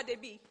outside,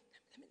 they'd be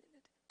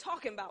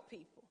talking about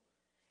people,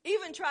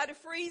 even try to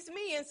freeze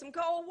me in some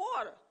cold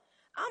water.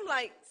 I'm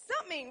like,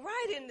 something ain't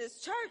right in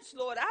this church,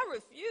 Lord. I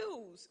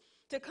refuse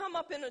to come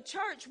up in a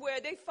church where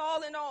they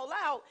falling all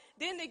out.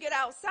 Then they get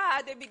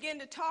outside, they begin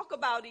to talk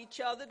about each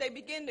other. They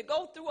begin to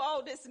go through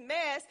all this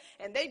mess,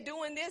 and they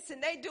doing this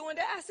and they doing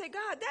that. I say,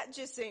 God, that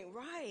just ain't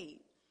right.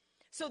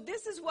 So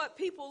this is what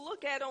people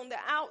look at on the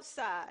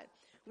outside.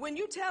 When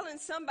you telling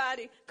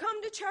somebody,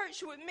 come to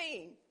church with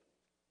me.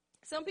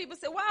 Some people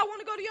say, well, I want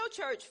to go to your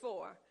church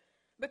for.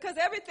 Because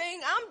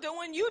everything I'm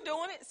doing, you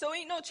doing it, so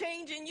ain't no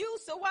change in you,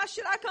 so why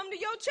should I come to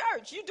your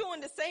church? You doing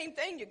the same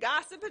thing. You're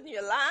gossiping,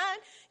 you're lying,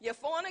 you're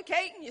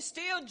fornicating, you're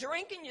still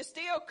drinking, you're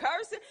still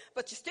cursing,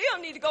 but you still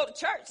need to go to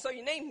church so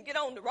your name can get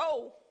on the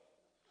roll.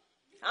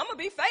 I'm going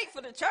to be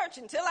faithful to church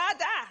until I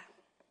die.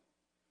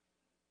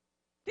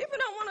 People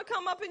don't want to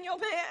come up in your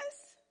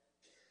mess.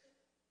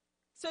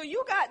 So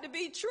you got to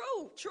be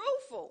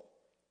truthful.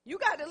 You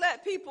got to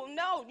let people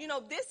know,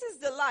 this is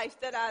the life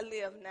that I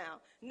live now.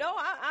 No,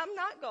 I'm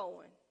not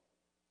going.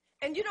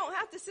 And you don't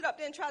have to sit up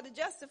there and try to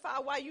justify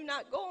why you're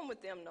not going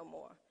with them no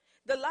more.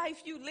 The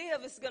life you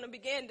live is going to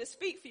begin to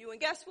speak for you. And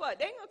guess what?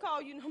 They ain't going to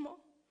call you no more.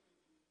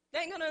 They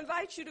ain't going to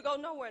invite you to go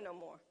nowhere no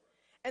more.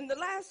 And the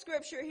last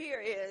scripture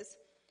here is,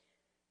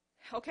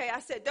 I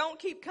said, don't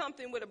keep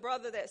company with a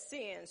brother that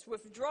sins.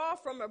 Withdraw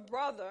from a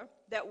brother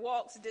that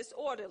walks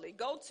disorderly.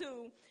 Go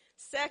to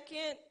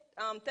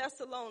 2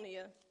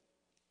 Thessalonians,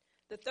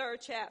 the 3rd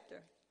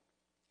chapter.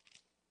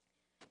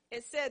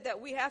 It said that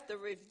we have to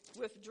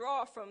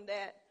withdraw from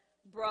that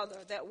brother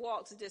that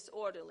walks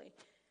disorderly.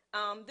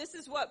 This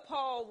is what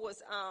Paul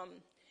was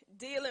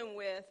dealing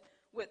with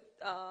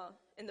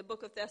in the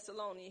book of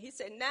Thessalonians. He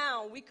said,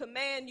 now we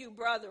command you,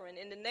 brethren,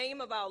 in the name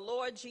of our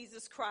Lord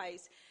Jesus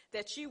Christ,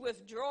 that you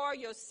withdraw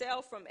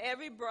yourself from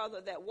every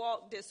brother that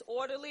walk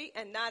disorderly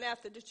and not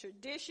after the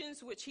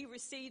traditions which he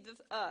received of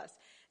us.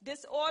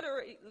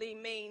 Disorderly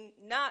mean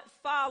not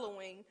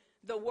following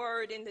the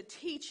word and the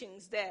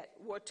teachings that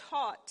were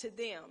taught to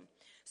them.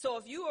 So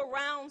if you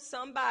around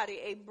somebody,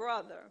 a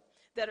brother,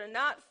 that are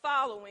not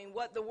following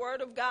what the word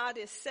of God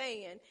is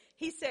saying,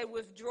 he said,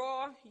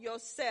 withdraw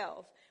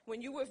yourself.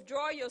 When you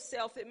withdraw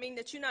yourself, it means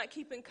that you're not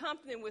keeping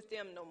company with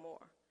them no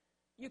more.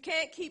 You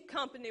can't keep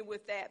company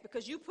with that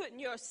because you're putting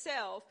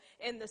yourself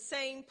in the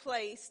same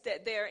place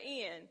that they're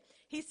in.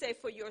 He said,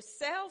 for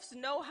yourselves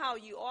know how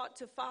you ought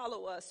to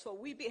follow us, for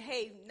we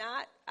behave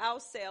not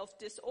ourselves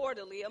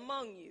disorderly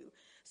among you.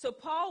 So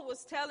Paul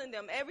was telling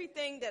them,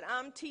 everything that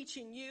I'm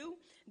teaching you,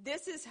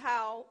 this is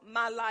how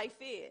my life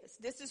is.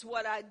 This is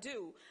what I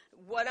do.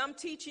 What I'm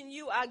teaching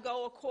you, I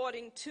go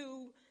according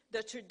to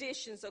the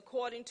traditions,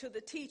 according to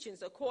the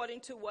teachings,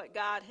 according to what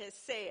God has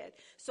said.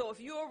 So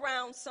if you're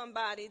around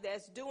somebody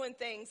that's doing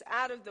things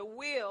out of the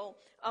will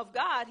of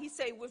God, he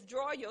said,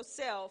 withdraw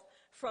yourself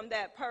from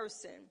that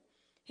person.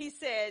 He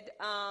said,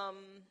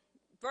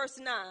 verse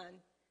 9,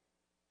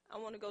 I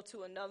want to go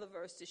to another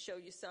verse to show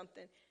you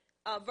something.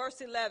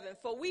 Verse 11,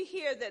 for we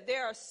hear that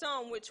there are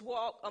some which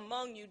walk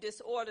among you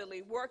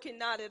disorderly, working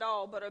not at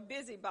all, but are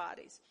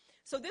busybodies.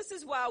 So this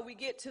is why we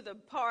get to the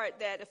part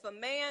that if a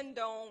man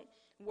don't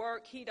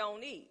work, he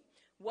don't eat.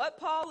 What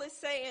Paul is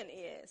saying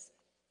is,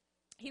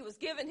 he was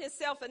giving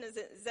himself as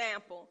an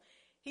example.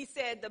 He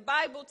said, the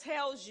Bible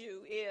tells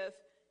you if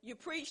you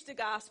preach the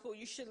gospel,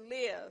 you should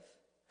live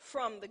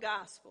from the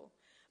gospel.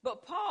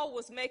 But Paul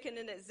was making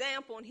an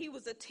example, and he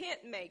was a tent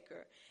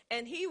maker.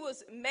 And he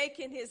was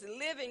making his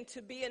living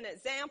to be an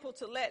example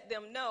to let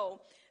them know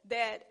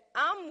that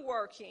I'm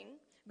working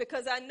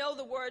because I know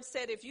the word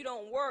said if you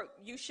don't work,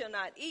 you shall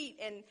not eat.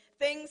 And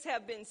things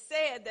have been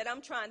said that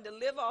I'm trying to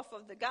live off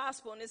of the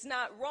gospel. And it's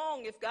not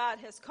wrong if God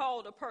has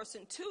called a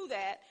person to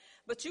that.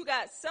 But you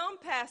got some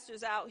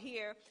pastors out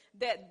here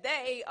that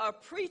they are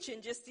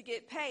preaching just to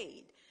get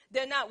paid.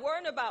 They're not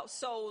worrying about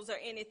souls or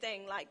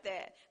anything like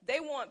that.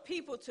 They want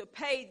people to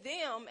pay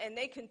them, and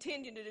they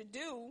continue to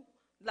do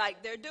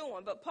like they're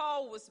doing. But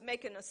Paul was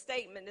making a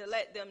statement to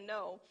let them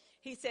know.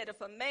 He said,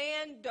 if a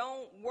man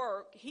don't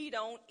work, he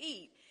don't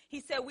eat. He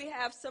said, we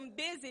have some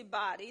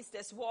busybodies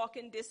that's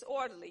walking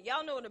disorderly.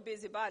 Y'all know what a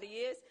busybody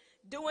is.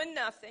 Doing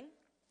nothing.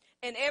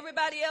 And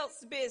everybody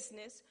else's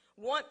business.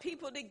 Want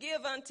people to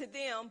give unto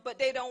them, but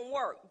they don't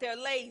work. They're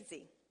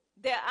lazy.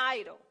 They're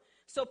idle.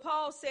 So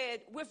Paul said,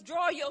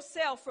 withdraw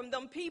yourself from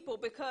them people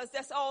because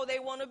that's all they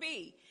want to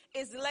be,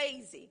 is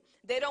lazy.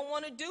 They don't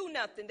want to do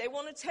nothing. They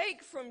want to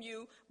take from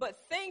you, but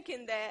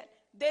thinking that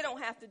they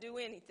don't have to do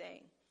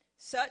anything.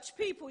 Such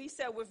people, he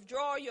said,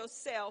 withdraw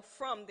yourself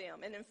from them.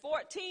 And in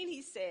 14,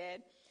 he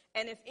said,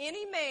 and if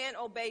any man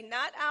obey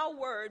not our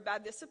word by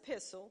this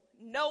epistle,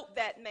 note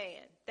that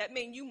man. That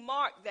means you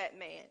mark that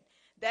man.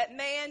 That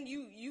man,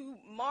 you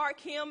mark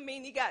him,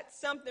 meaning he got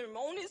something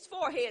on his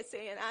forehead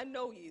saying, I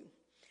know you.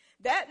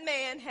 That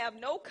man have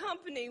no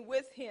company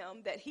with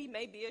him that he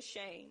may be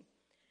ashamed.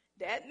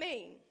 That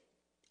means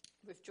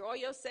withdraw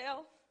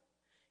yourself.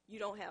 You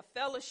don't have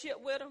fellowship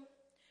with them.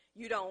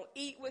 You don't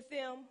eat with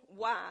them.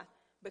 Why?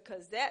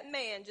 Because that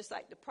man, just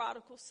like the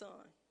prodigal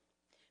son,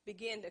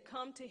 began to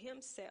come to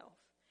himself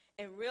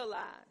and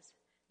realize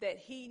that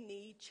he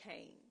need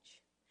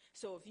change.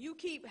 So if you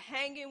keep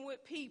hanging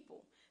with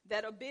people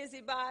that are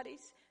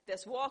busybodies,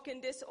 that's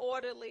walking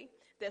disorderly,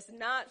 that's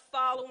not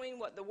following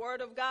what the Word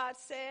of God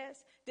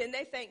says, then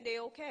they think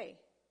they're okay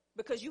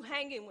because you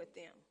hanging with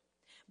them.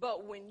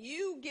 But when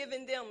you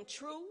giving them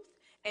truth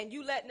and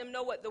you letting them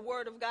know what the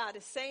Word of God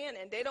is saying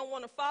and they don't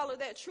want to follow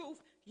that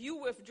truth, you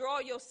withdraw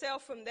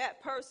yourself from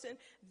that person.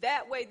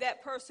 That way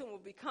that person will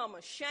become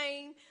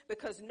ashamed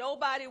because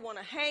nobody want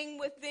to hang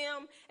with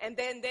them, and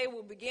then they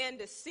will begin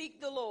to seek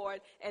the Lord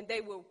and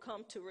they will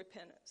come to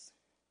repentance.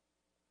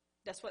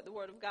 That's what the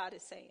Word of God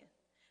is saying.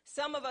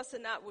 Some of us are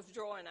not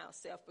withdrawing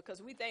ourselves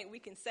because we think we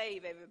can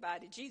save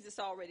everybody. Jesus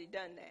already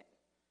done that.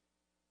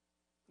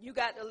 You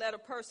got to let a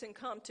person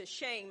come to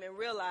shame and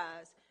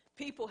realize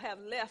people have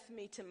left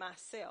me to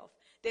myself.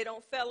 They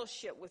don't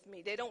fellowship with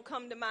me. They don't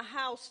come to my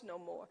house no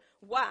more.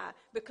 Why?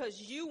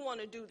 Because you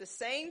want to do the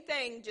same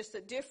thing, just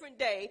a different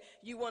day.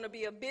 You want to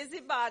be a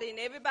busybody in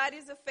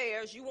everybody's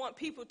affairs. You want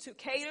people to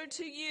cater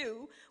to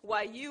you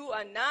while you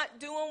are not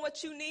doing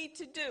what you need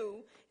to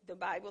do. The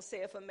Bible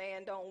says if a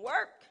man don't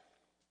work,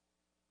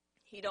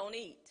 he don't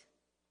eat.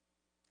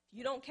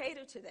 You don't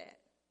cater to that.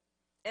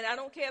 And I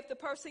don't care if the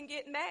person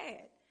get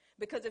mad.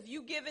 Because if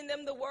you giving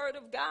them the word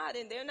of God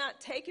and they're not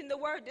taking the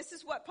word, this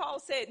is what Paul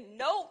said,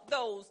 note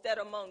those that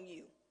are among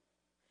you.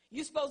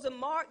 You're supposed to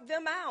mark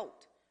them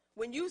out.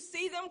 When you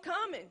see them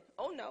coming,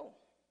 oh no,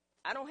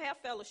 I don't have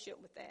fellowship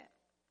with that.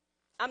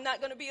 I'm not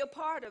going to be a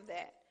part of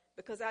that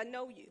because I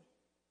know you.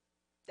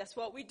 That's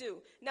what we do.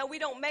 Now, we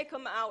don't make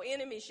them our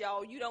enemies,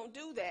 y'all. You don't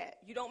do that.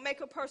 You don't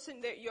make a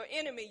person that your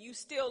enemy. You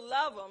still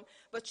love them,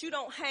 but you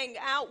don't hang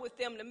out with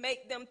them to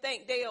make them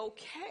think they're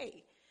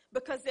okay.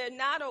 Because they're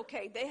not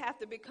okay. They have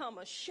to become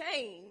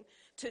ashamed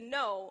to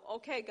know,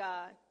 okay,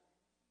 God,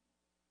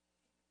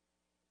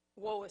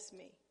 woe is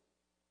me.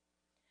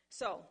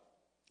 So,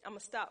 I'm going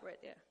to stop right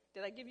there.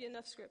 Did I give you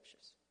enough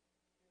scriptures?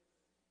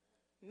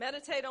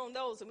 Meditate on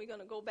those, and we're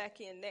going to go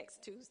back in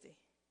next Tuesday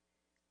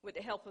with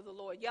the help of the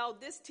Lord. Y'all,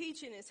 this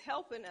teaching is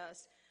helping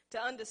us to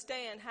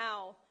understand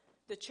how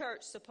the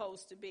church's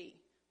supposed to be.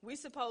 We're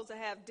supposed to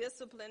have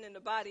discipline in the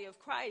body of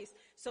Christ.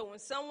 So when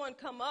someone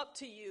come up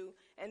to you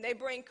and they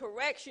bring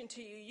correction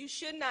to you, you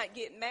should not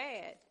get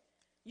mad.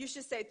 You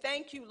should say,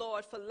 thank you,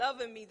 Lord, for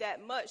loving me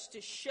that much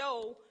to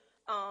show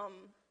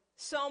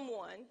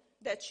someone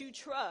that you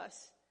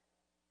trust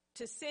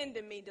to send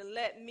to me to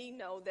let me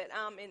know that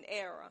I'm in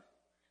error,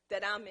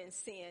 that I'm in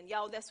sin.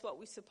 Y'all, that's what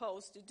we're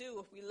supposed to do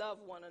if we love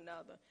one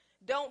another.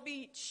 Don't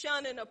be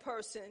shunning a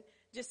person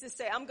just to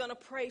say, I'm going to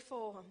pray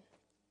for them,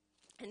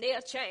 and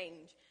they'll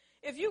change.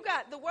 If you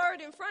got the word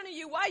in front of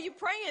you, while you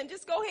praying,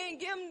 just go ahead and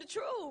give them the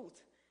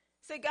truth.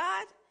 Say,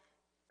 God,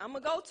 I'm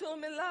going to go to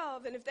them in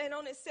love. And if they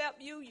don't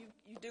accept you, you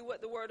do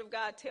what the word of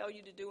God tell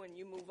you to do and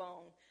you move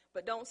on.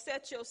 But don't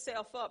set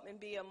yourself up and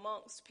be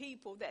amongst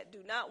people that do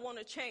not want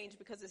to change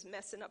because it's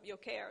messing up your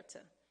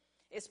character.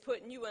 It's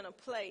putting you in a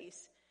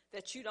place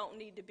that you don't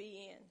need to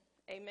be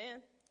in.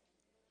 Amen?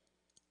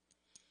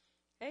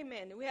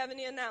 Amen. Do we have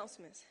any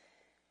announcements?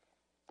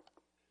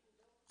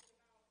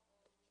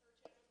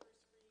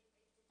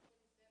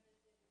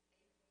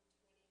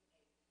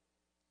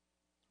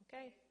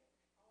 Okay.